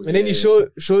remember. And then he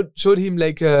showed him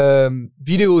like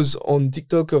videos on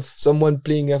TikTok of someone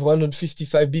playing at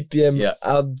 155 BPM,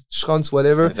 hard trance,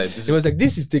 whatever. He was like,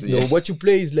 this is techno. What you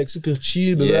play is like super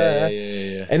chill, blah, blah.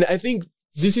 And I think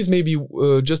this is maybe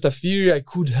just a fear I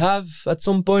could have at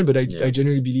some point, but I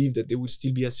genuinely believe that there will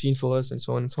still be a scene for us and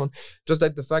so on and so on. Just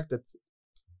like the fact that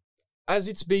as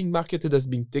it's being marketed as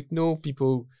being techno,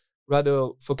 people rather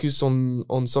focus on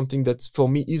something that for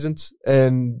me isn't,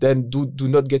 and then do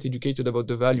not get educated about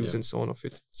the values and so on of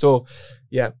it. So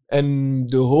and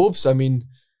the hopes, I mean,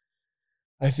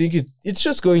 I think it's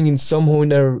just going in somehow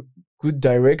in a good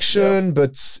direction,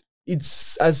 but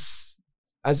it's as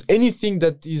anything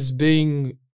that is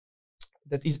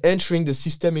entering the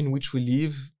system in which we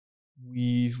live,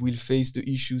 we will face the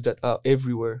issues that are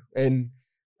everywhere, and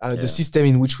the system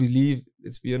in which we live,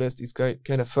 let's be honest, is kind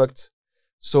of fucked.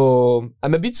 So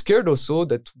I'm a bit scared also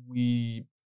that in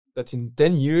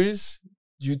 10 years,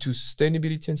 due to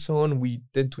sustainability and so on, we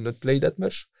tend to not play that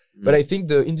much. But I think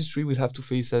the industry will have to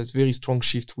face a very strong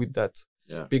shift with that.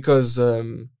 Yeah. Because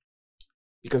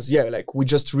like we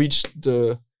just reached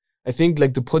I think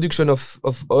like the production of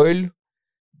oil,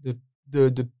 the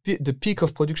peak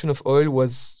of production of oil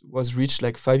was reached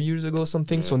like 5 years ago or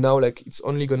something. Yeah. So now like it's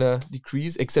only gonna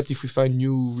decrease, except if we find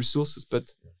new resources.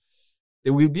 But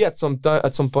there will be at some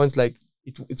points like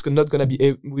we're not gonna be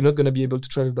able to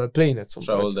travel by plane at some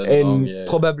point, and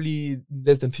probably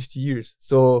less than 50 years.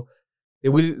 So they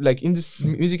will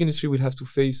music industry will have to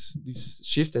face this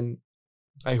shift, and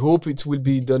I hope it will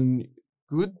be done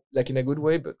good, like in a good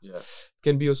way, but it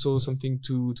can be also something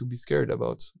to be scared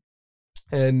about.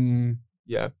 And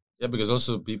because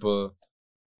also people,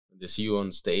 they see you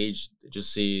on stage, they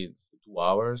just see 2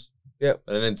 hours. Yeah.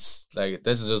 And then it's like,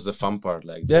 this is just the fun part.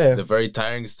 Like the very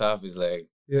tiring stuff is like,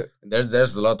 and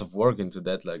there's a lot of work into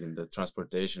that, like in the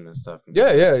transportation and stuff.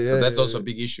 So that's also a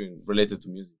big issue related to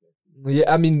music.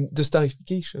 Yeah, I mean the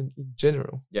starification in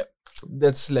general. Yeah.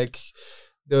 That's like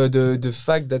the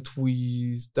fact that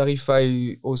we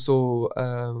starify also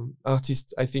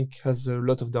artists, I think, has a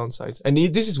lot of downsides. And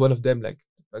this is one of them, like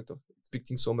the fact of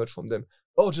expecting so much from them.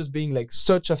 Or just being like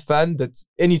such a fan that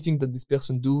anything that this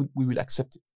person do, we will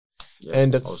accept it. Yeah,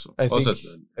 and that's I think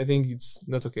it's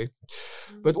not okay.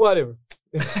 But whatever.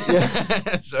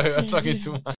 Sorry, I'm talking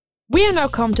too much. We have now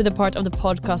come to the part of the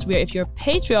podcast where if you're a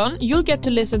Patreon, you'll get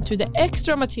to listen to the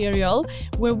extra material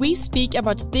where we speak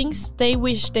about things they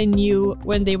wish they knew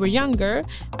when they were younger,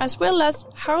 as well as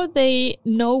how they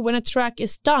know when a track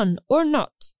is done or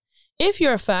not. If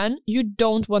you're a fan, you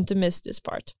don't want to miss this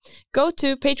part. Go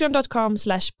to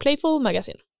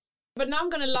patreon.com/playfulmagazine. But now I'm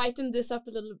going to lighten this up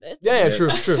a little bit. Yeah,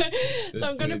 sure. So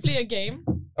I'm going to play a game.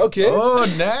 Okay. Oh,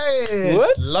 nice.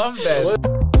 What? Love that. What?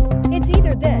 It's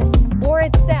either this or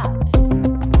it's that.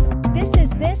 This is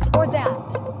this or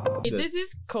that. This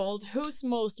This is called Who's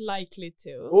Most Likely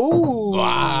To. Oh,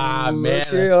 man.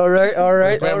 Okay, all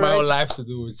right. Prepare my whole life to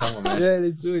do with someone, man. Yeah,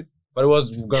 let's do it. But it was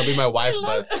gonna be my wife,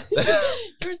 but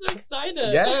You're so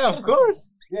excited. yeah, of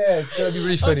course. Yeah, it's gonna be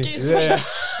really funny. Okay, so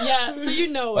so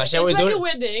you know But it. shall It's we do like it? a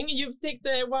wedding. You take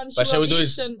the one shoe But shall we do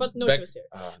each, it but no back- shoes here.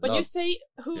 But no. you say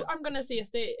who I'm gonna say a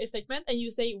statement, and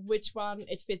you say which one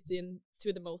it fits in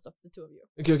to the most of the two of you.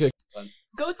 Okay.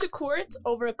 Go to court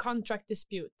over a contract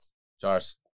dispute.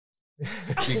 Charles.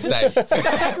 Big time.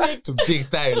 To big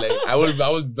time. Like I will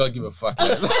not give a fuck.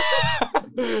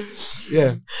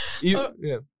 Yeah. Oh.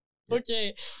 Yeah.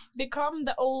 Okay, become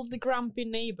the old grumpy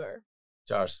neighbor.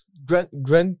 Charles.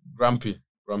 Grumpy. Grumpy.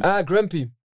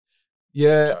 Grumpy.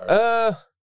 Yeah.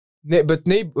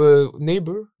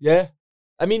 Neighbor. Yeah.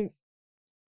 I mean,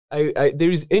 I there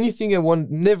is anything I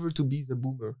want never to be is a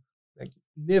boomer. Like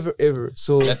never ever.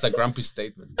 So That's a grumpy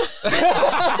statement.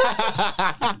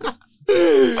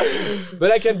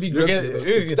 but I can be grumpy.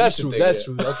 You can That's take true. That's it.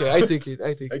 true. Okay, I take it.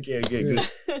 Okay, good.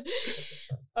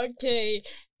 Okay,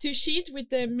 to cheat with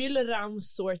the Müllraum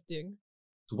sorting.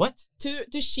 What? To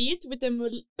cheat with the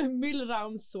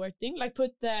Müllraum sorting, like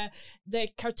put the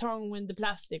carton in the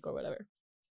plastic or whatever.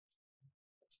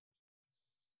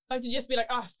 Like to just be like,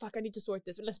 fuck, I need to sort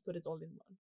this. Let's put it all in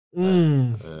one.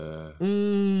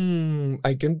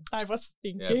 I can. I was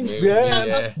thinking.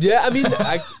 Yeah. I mean,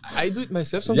 I do it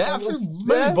myself sometimes. Yeah, I feel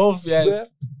maybe both. Yeah.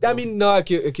 I mean, no.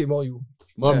 Okay, more you.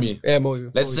 More me. Yeah, more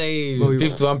you. Let's say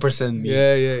 51% me.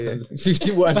 Yeah.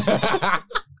 51.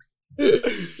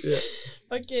 Yeah.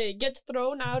 Okay, get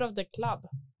thrown out of the club.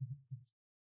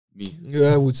 Me.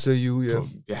 Yeah, I would say you. Yeah.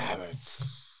 Yeah, man.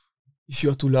 If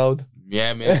you're too loud.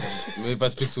 Yeah, man. If I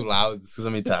speak too loud, it's because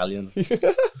I'm Italian.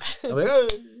 I'm like,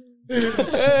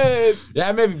 hey.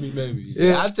 Yeah, maybe me. Maybe.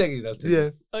 Yeah, I'll take it. Yeah.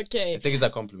 Okay. I think it's a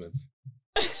compliment.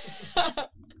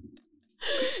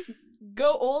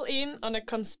 Go all in on a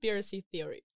conspiracy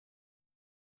theory.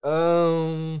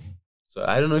 So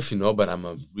I don't know if you know, but I'm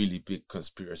a really big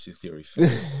conspiracy theory fan.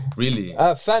 Really.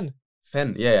 Fan.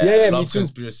 Fan. Yeah. Yeah, I love me too.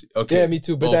 Conspiracy. Okay. Yeah, me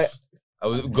too. But both. I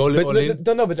will go all in.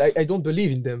 No, but I don't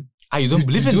believe in them. You don't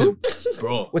believe in them?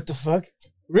 Bro. What the fuck?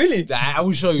 Really? I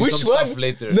will show you Which some one? stuff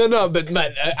later. No, but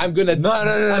man, I'm gonna No.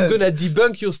 I'm gonna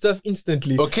debunk your stuff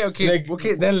instantly. Okay.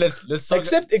 Okay, then let's talk.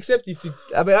 Except if it's,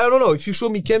 I mean, I don't know. If you show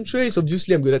me chemtrails,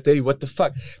 obviously I'm gonna tell you what the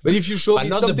fuck. But if you show But me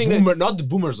not something, not the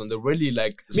boomers one, the really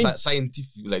like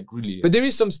scientific, like really. but there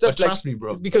is some stuff. But Like, trust me,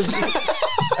 bro. because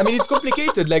I mean it's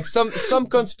complicated. Like some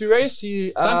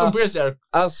conspiracy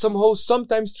are somehow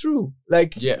sometimes true.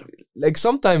 Like like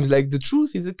sometimes like the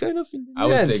truth is a kind of in the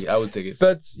ends. I would take it.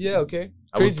 But yeah, okay.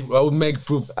 Crazy. I would make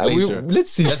proof later.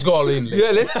 Let's see. Let's go all in. Later.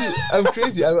 Yeah, let's see. I'm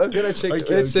crazy. I'm gonna check.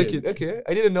 Okay, Let's check okay. it. Okay,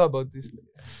 I didn't know about this.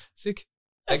 Sick.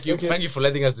 Thank you. Okay. Thank you for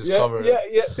letting us discover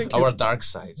Yeah. Thank you. our dark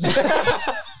sides.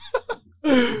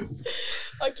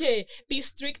 Okay, be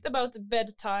strict about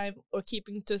bedtime or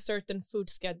keeping to a certain food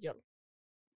schedule.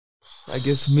 I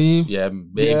guess me. Yeah,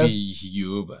 maybe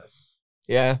you, but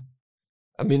Yeah.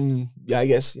 I mean, yeah, I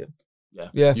guess, yeah.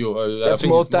 Yeah. You. That's I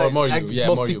think more it's more you. it's Yeah,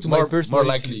 more more stick you. to my More personality.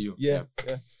 likely you. Yeah.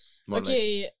 More likely.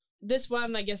 Okay, this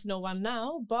one I guess no one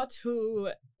now, but who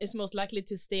is most likely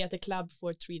to stay at a club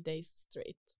for 3 days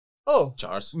straight? Oh,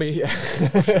 Charles. me.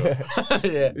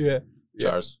 Yeah. Yeah.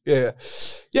 Charles. Yeah.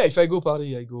 If I go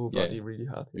party, I go party really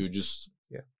hard. You just.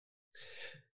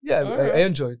 Yeah, Alright. I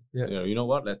enjoy it. Yeah. You know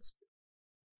what? Let's.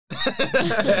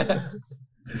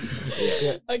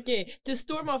 Okay, to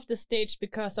storm off the stage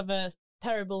because of a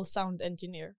terrible sound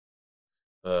engineer.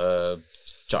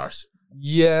 Charles.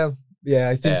 Yeah.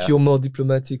 I think you're more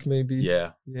diplomatic, maybe.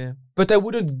 Yeah. But I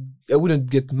wouldn't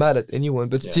get mad at anyone.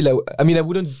 But still, I mean, I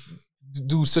wouldn't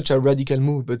do such a radical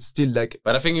move. But still, like.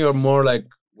 But I think you're more like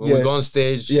when we go on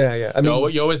stage. Yeah. I mean,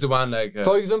 you're always the one like.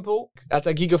 for example, at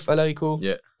a gig of Alarico.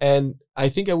 Yeah. And I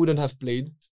think I wouldn't have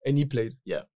played, and he played.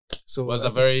 Yeah. So it was a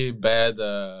very bad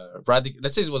radical.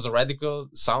 Let's say it was a radical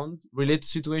sound related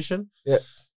situation. Yeah.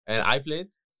 And I played.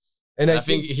 And I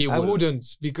think he I wouldn't. wouldn't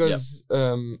because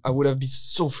I would have been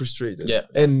so frustrated. Yeah.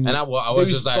 And I was there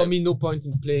just is like, for me no point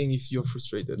in playing if you're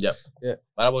frustrated. Yeah. Yeah.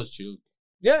 But I was chill.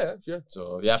 Yeah.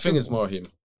 So yeah, I think it's more him.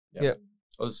 Yeah.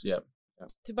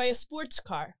 To buy a sports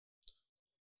car.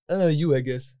 You, I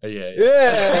guess. Yeah.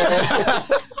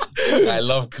 I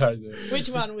love cars. Man. Which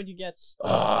one would you get?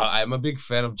 I'm a big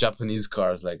fan of Japanese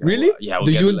cars. Like really? Yeah.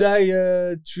 The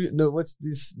Hyundai. No, what's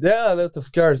this? There are a lot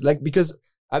of cars. Like because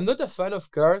I'm not a fan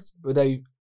of cars, but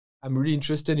I'm really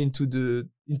interested into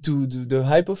the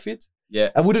hype of it. Yeah.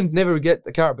 I wouldn't never get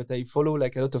a car, but I follow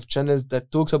like a lot of channels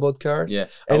that talks about cars. Yeah.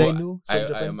 And I know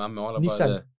I'm all about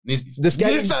Nissan. the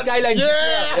Skyline.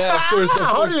 Yeah, of course.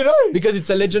 How do you know? Because it's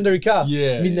a legendary car.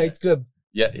 Yeah. Midnight Club.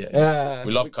 Yeah.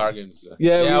 We love car games.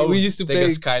 We used to take play a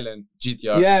Skyline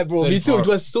GTR. Yeah, bro. 34. Me too. It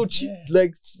was so cheap.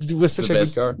 Like it was such a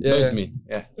good car. So it's me.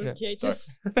 Yeah. Okay,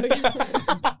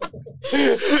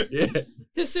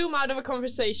 to zoom out of a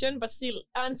conversation, but still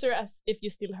answer as if you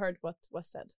still heard what was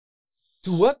said.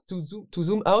 To what? To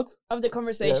zoom out of the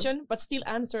conversation, but still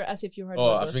answer as if you heard.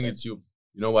 Oh, I think it's you.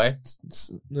 You know why?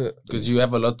 Because you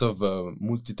have a lot of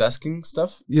multitasking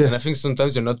stuff. Yeah. And I think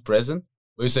sometimes you're not present.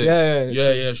 But you say, yeah,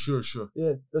 sure.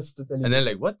 Yeah, that's totally. And then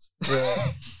like, what? Yeah.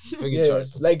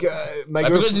 Like my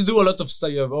girlfriend. Because you do a lot of stuff,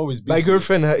 you have always busy. My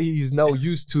girlfriend, is now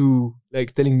used to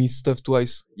like telling me stuff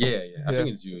twice. Yeah. I think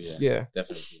it's you. Yeah.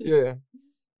 Definitely. Yeah.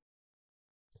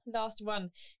 Last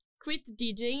one. Quit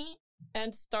DJing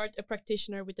and start a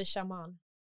practitioner with a shaman.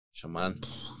 Shaman?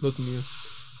 Not me.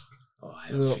 Oh,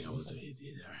 I don't think I will do it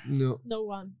either. No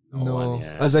one. No one,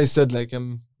 yeah. As I said, like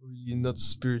I'm really not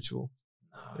spiritual.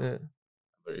 No. Yeah.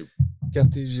 Very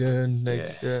Cartesian,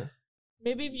 like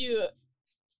Maybe if you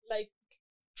like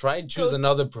try and choose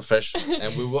another profession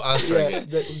and we will answer again.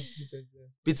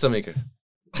 Pizza maker.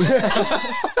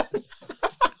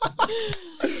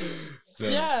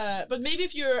 Yeah, but maybe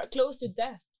if you're close to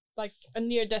death, like a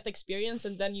near-death experience,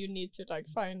 and then you need to like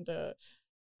find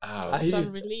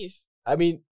some relief. I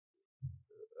mean,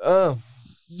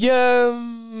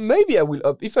 maybe I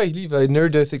will if I live a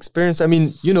near-death experience. I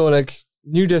mean, like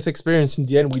near-death experience in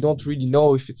the end, we don't really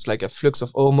know if it's like a flux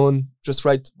of hormone just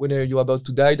right when you're about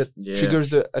to die that triggers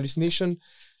the hallucination.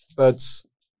 But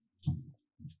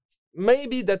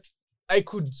maybe that I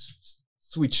could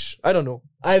switch. I don't know.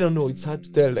 It's hard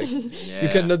to tell. Like you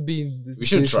cannot be in this We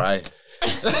should try.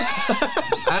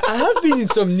 I have been in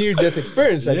some near-death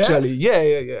experience actually.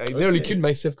 Yeah. I nearly killed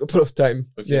myself a couple of times.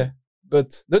 Okay. Yeah.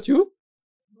 But not you?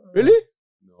 Really?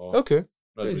 No. Okay.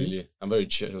 Not really. I'm very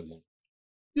chill.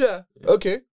 Yeah.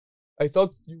 Okay. I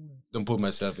thought you don't put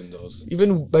myself in those.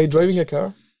 Even by driving a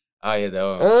car? Yeah, that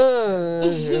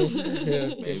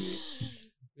one. Maybe.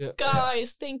 Yeah.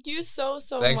 Guys, thank you so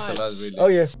much. Thanks a lot, really. Oh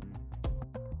yeah.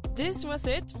 This was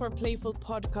it for Playful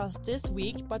Podcast this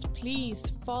week, but please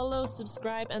follow,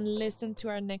 subscribe, and listen to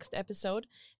our next episode.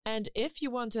 And if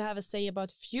you want to have a say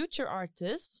about future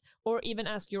artists, or even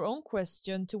ask your own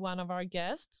question to one of our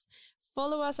guests,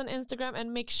 follow us on Instagram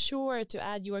and make sure to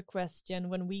add your question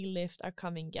when we lift our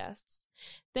coming guests.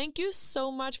 Thank you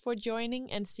so much for joining,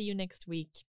 and see you next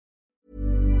week.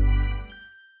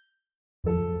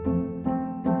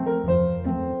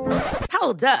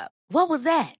 Hold up. What was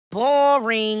that?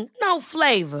 Boring. No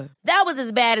flavor. That was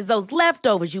as bad as those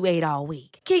leftovers you ate all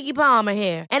week. Keke Palmer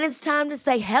here, and it's time to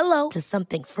say hello to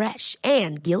something fresh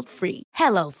and guilt-free.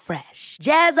 Hello Fresh.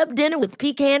 Jazz up dinner with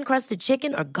pecan-crusted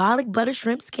chicken or garlic butter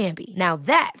shrimp scampi. Now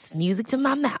that's music to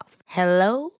my mouth.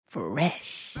 Hello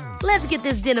Fresh. Let's get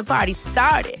this dinner party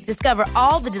started. Discover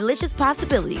all the delicious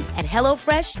possibilities at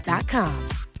HelloFresh.com.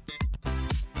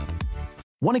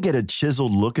 Want to get a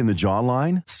chiseled look in the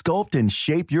jawline? Sculpt and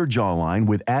shape your jawline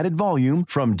with added volume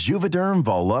from Juvederm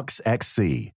Volux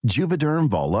XC. Juvederm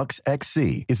Volux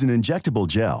XC is an injectable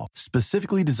gel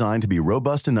specifically designed to be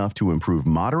robust enough to improve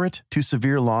moderate to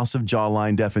severe loss of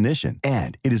jawline definition.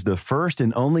 And it is the first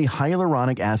and only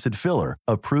hyaluronic acid filler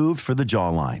approved for the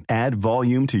jawline. Add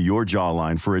volume to your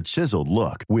jawline for a chiseled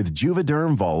look with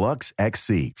Juvederm Volux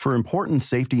XC. For important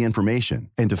safety information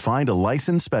and to find a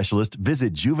licensed specialist,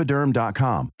 visit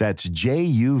Juvederm.com. That's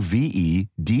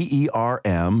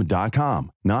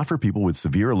Juvederm.com. Not for people with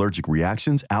severe allergic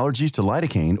reactions, allergies to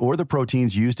lidocaine, or the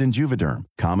proteins used in Juvederm.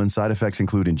 Common side effects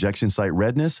include injection site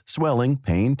redness, swelling,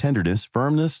 pain, tenderness,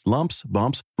 firmness, lumps,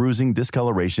 bumps, bruising,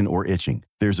 discoloration, or itching.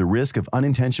 There's a risk of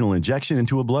unintentional injection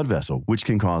into a blood vessel, which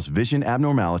can cause vision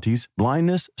abnormalities,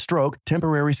 blindness, stroke,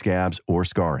 temporary scabs, or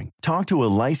scarring. Talk to a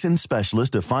licensed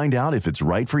specialist to find out if it's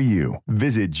right for you.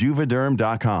 Visit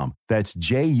Juvederm.com. That's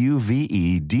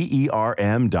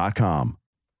Juvederm.com.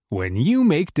 When you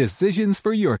make decisions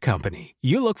for your company,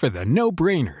 you look for the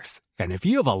no-brainers. And if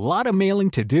you have a lot of mailing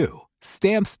to do,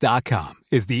 Stamps.com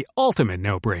is the ultimate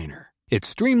no-brainer. It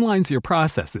streamlines your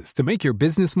processes to make your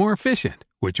business more efficient,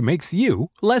 which makes you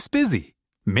less busy.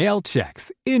 Mail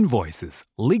checks, invoices,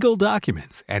 legal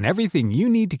documents, and everything you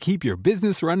need to keep your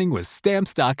business running with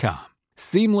Stamps.com.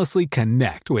 Seamlessly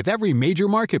connect with every major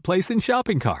marketplace and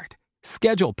shopping cart.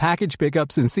 Schedule package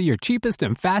pickups and see your cheapest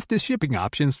and fastest shipping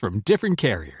options from different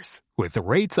carriers, with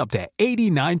rates up to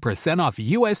 89% off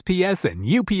USPS and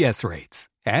UPS rates.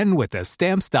 And with the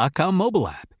Stamps.com mobile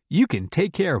app, you can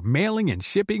take care of mailing and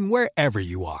shipping wherever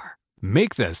you are.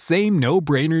 Make the same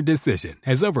no-brainer decision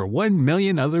as over 1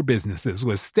 million other businesses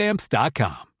with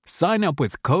Stamps.com. Sign up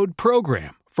with Code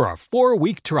PROGRAM for a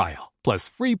 4-week trial, plus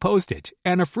free postage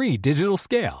and a free digital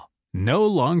scale. No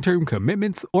long-term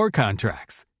commitments or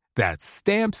contracts. That's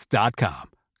Stamps.com.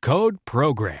 Code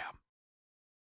PROGRAM.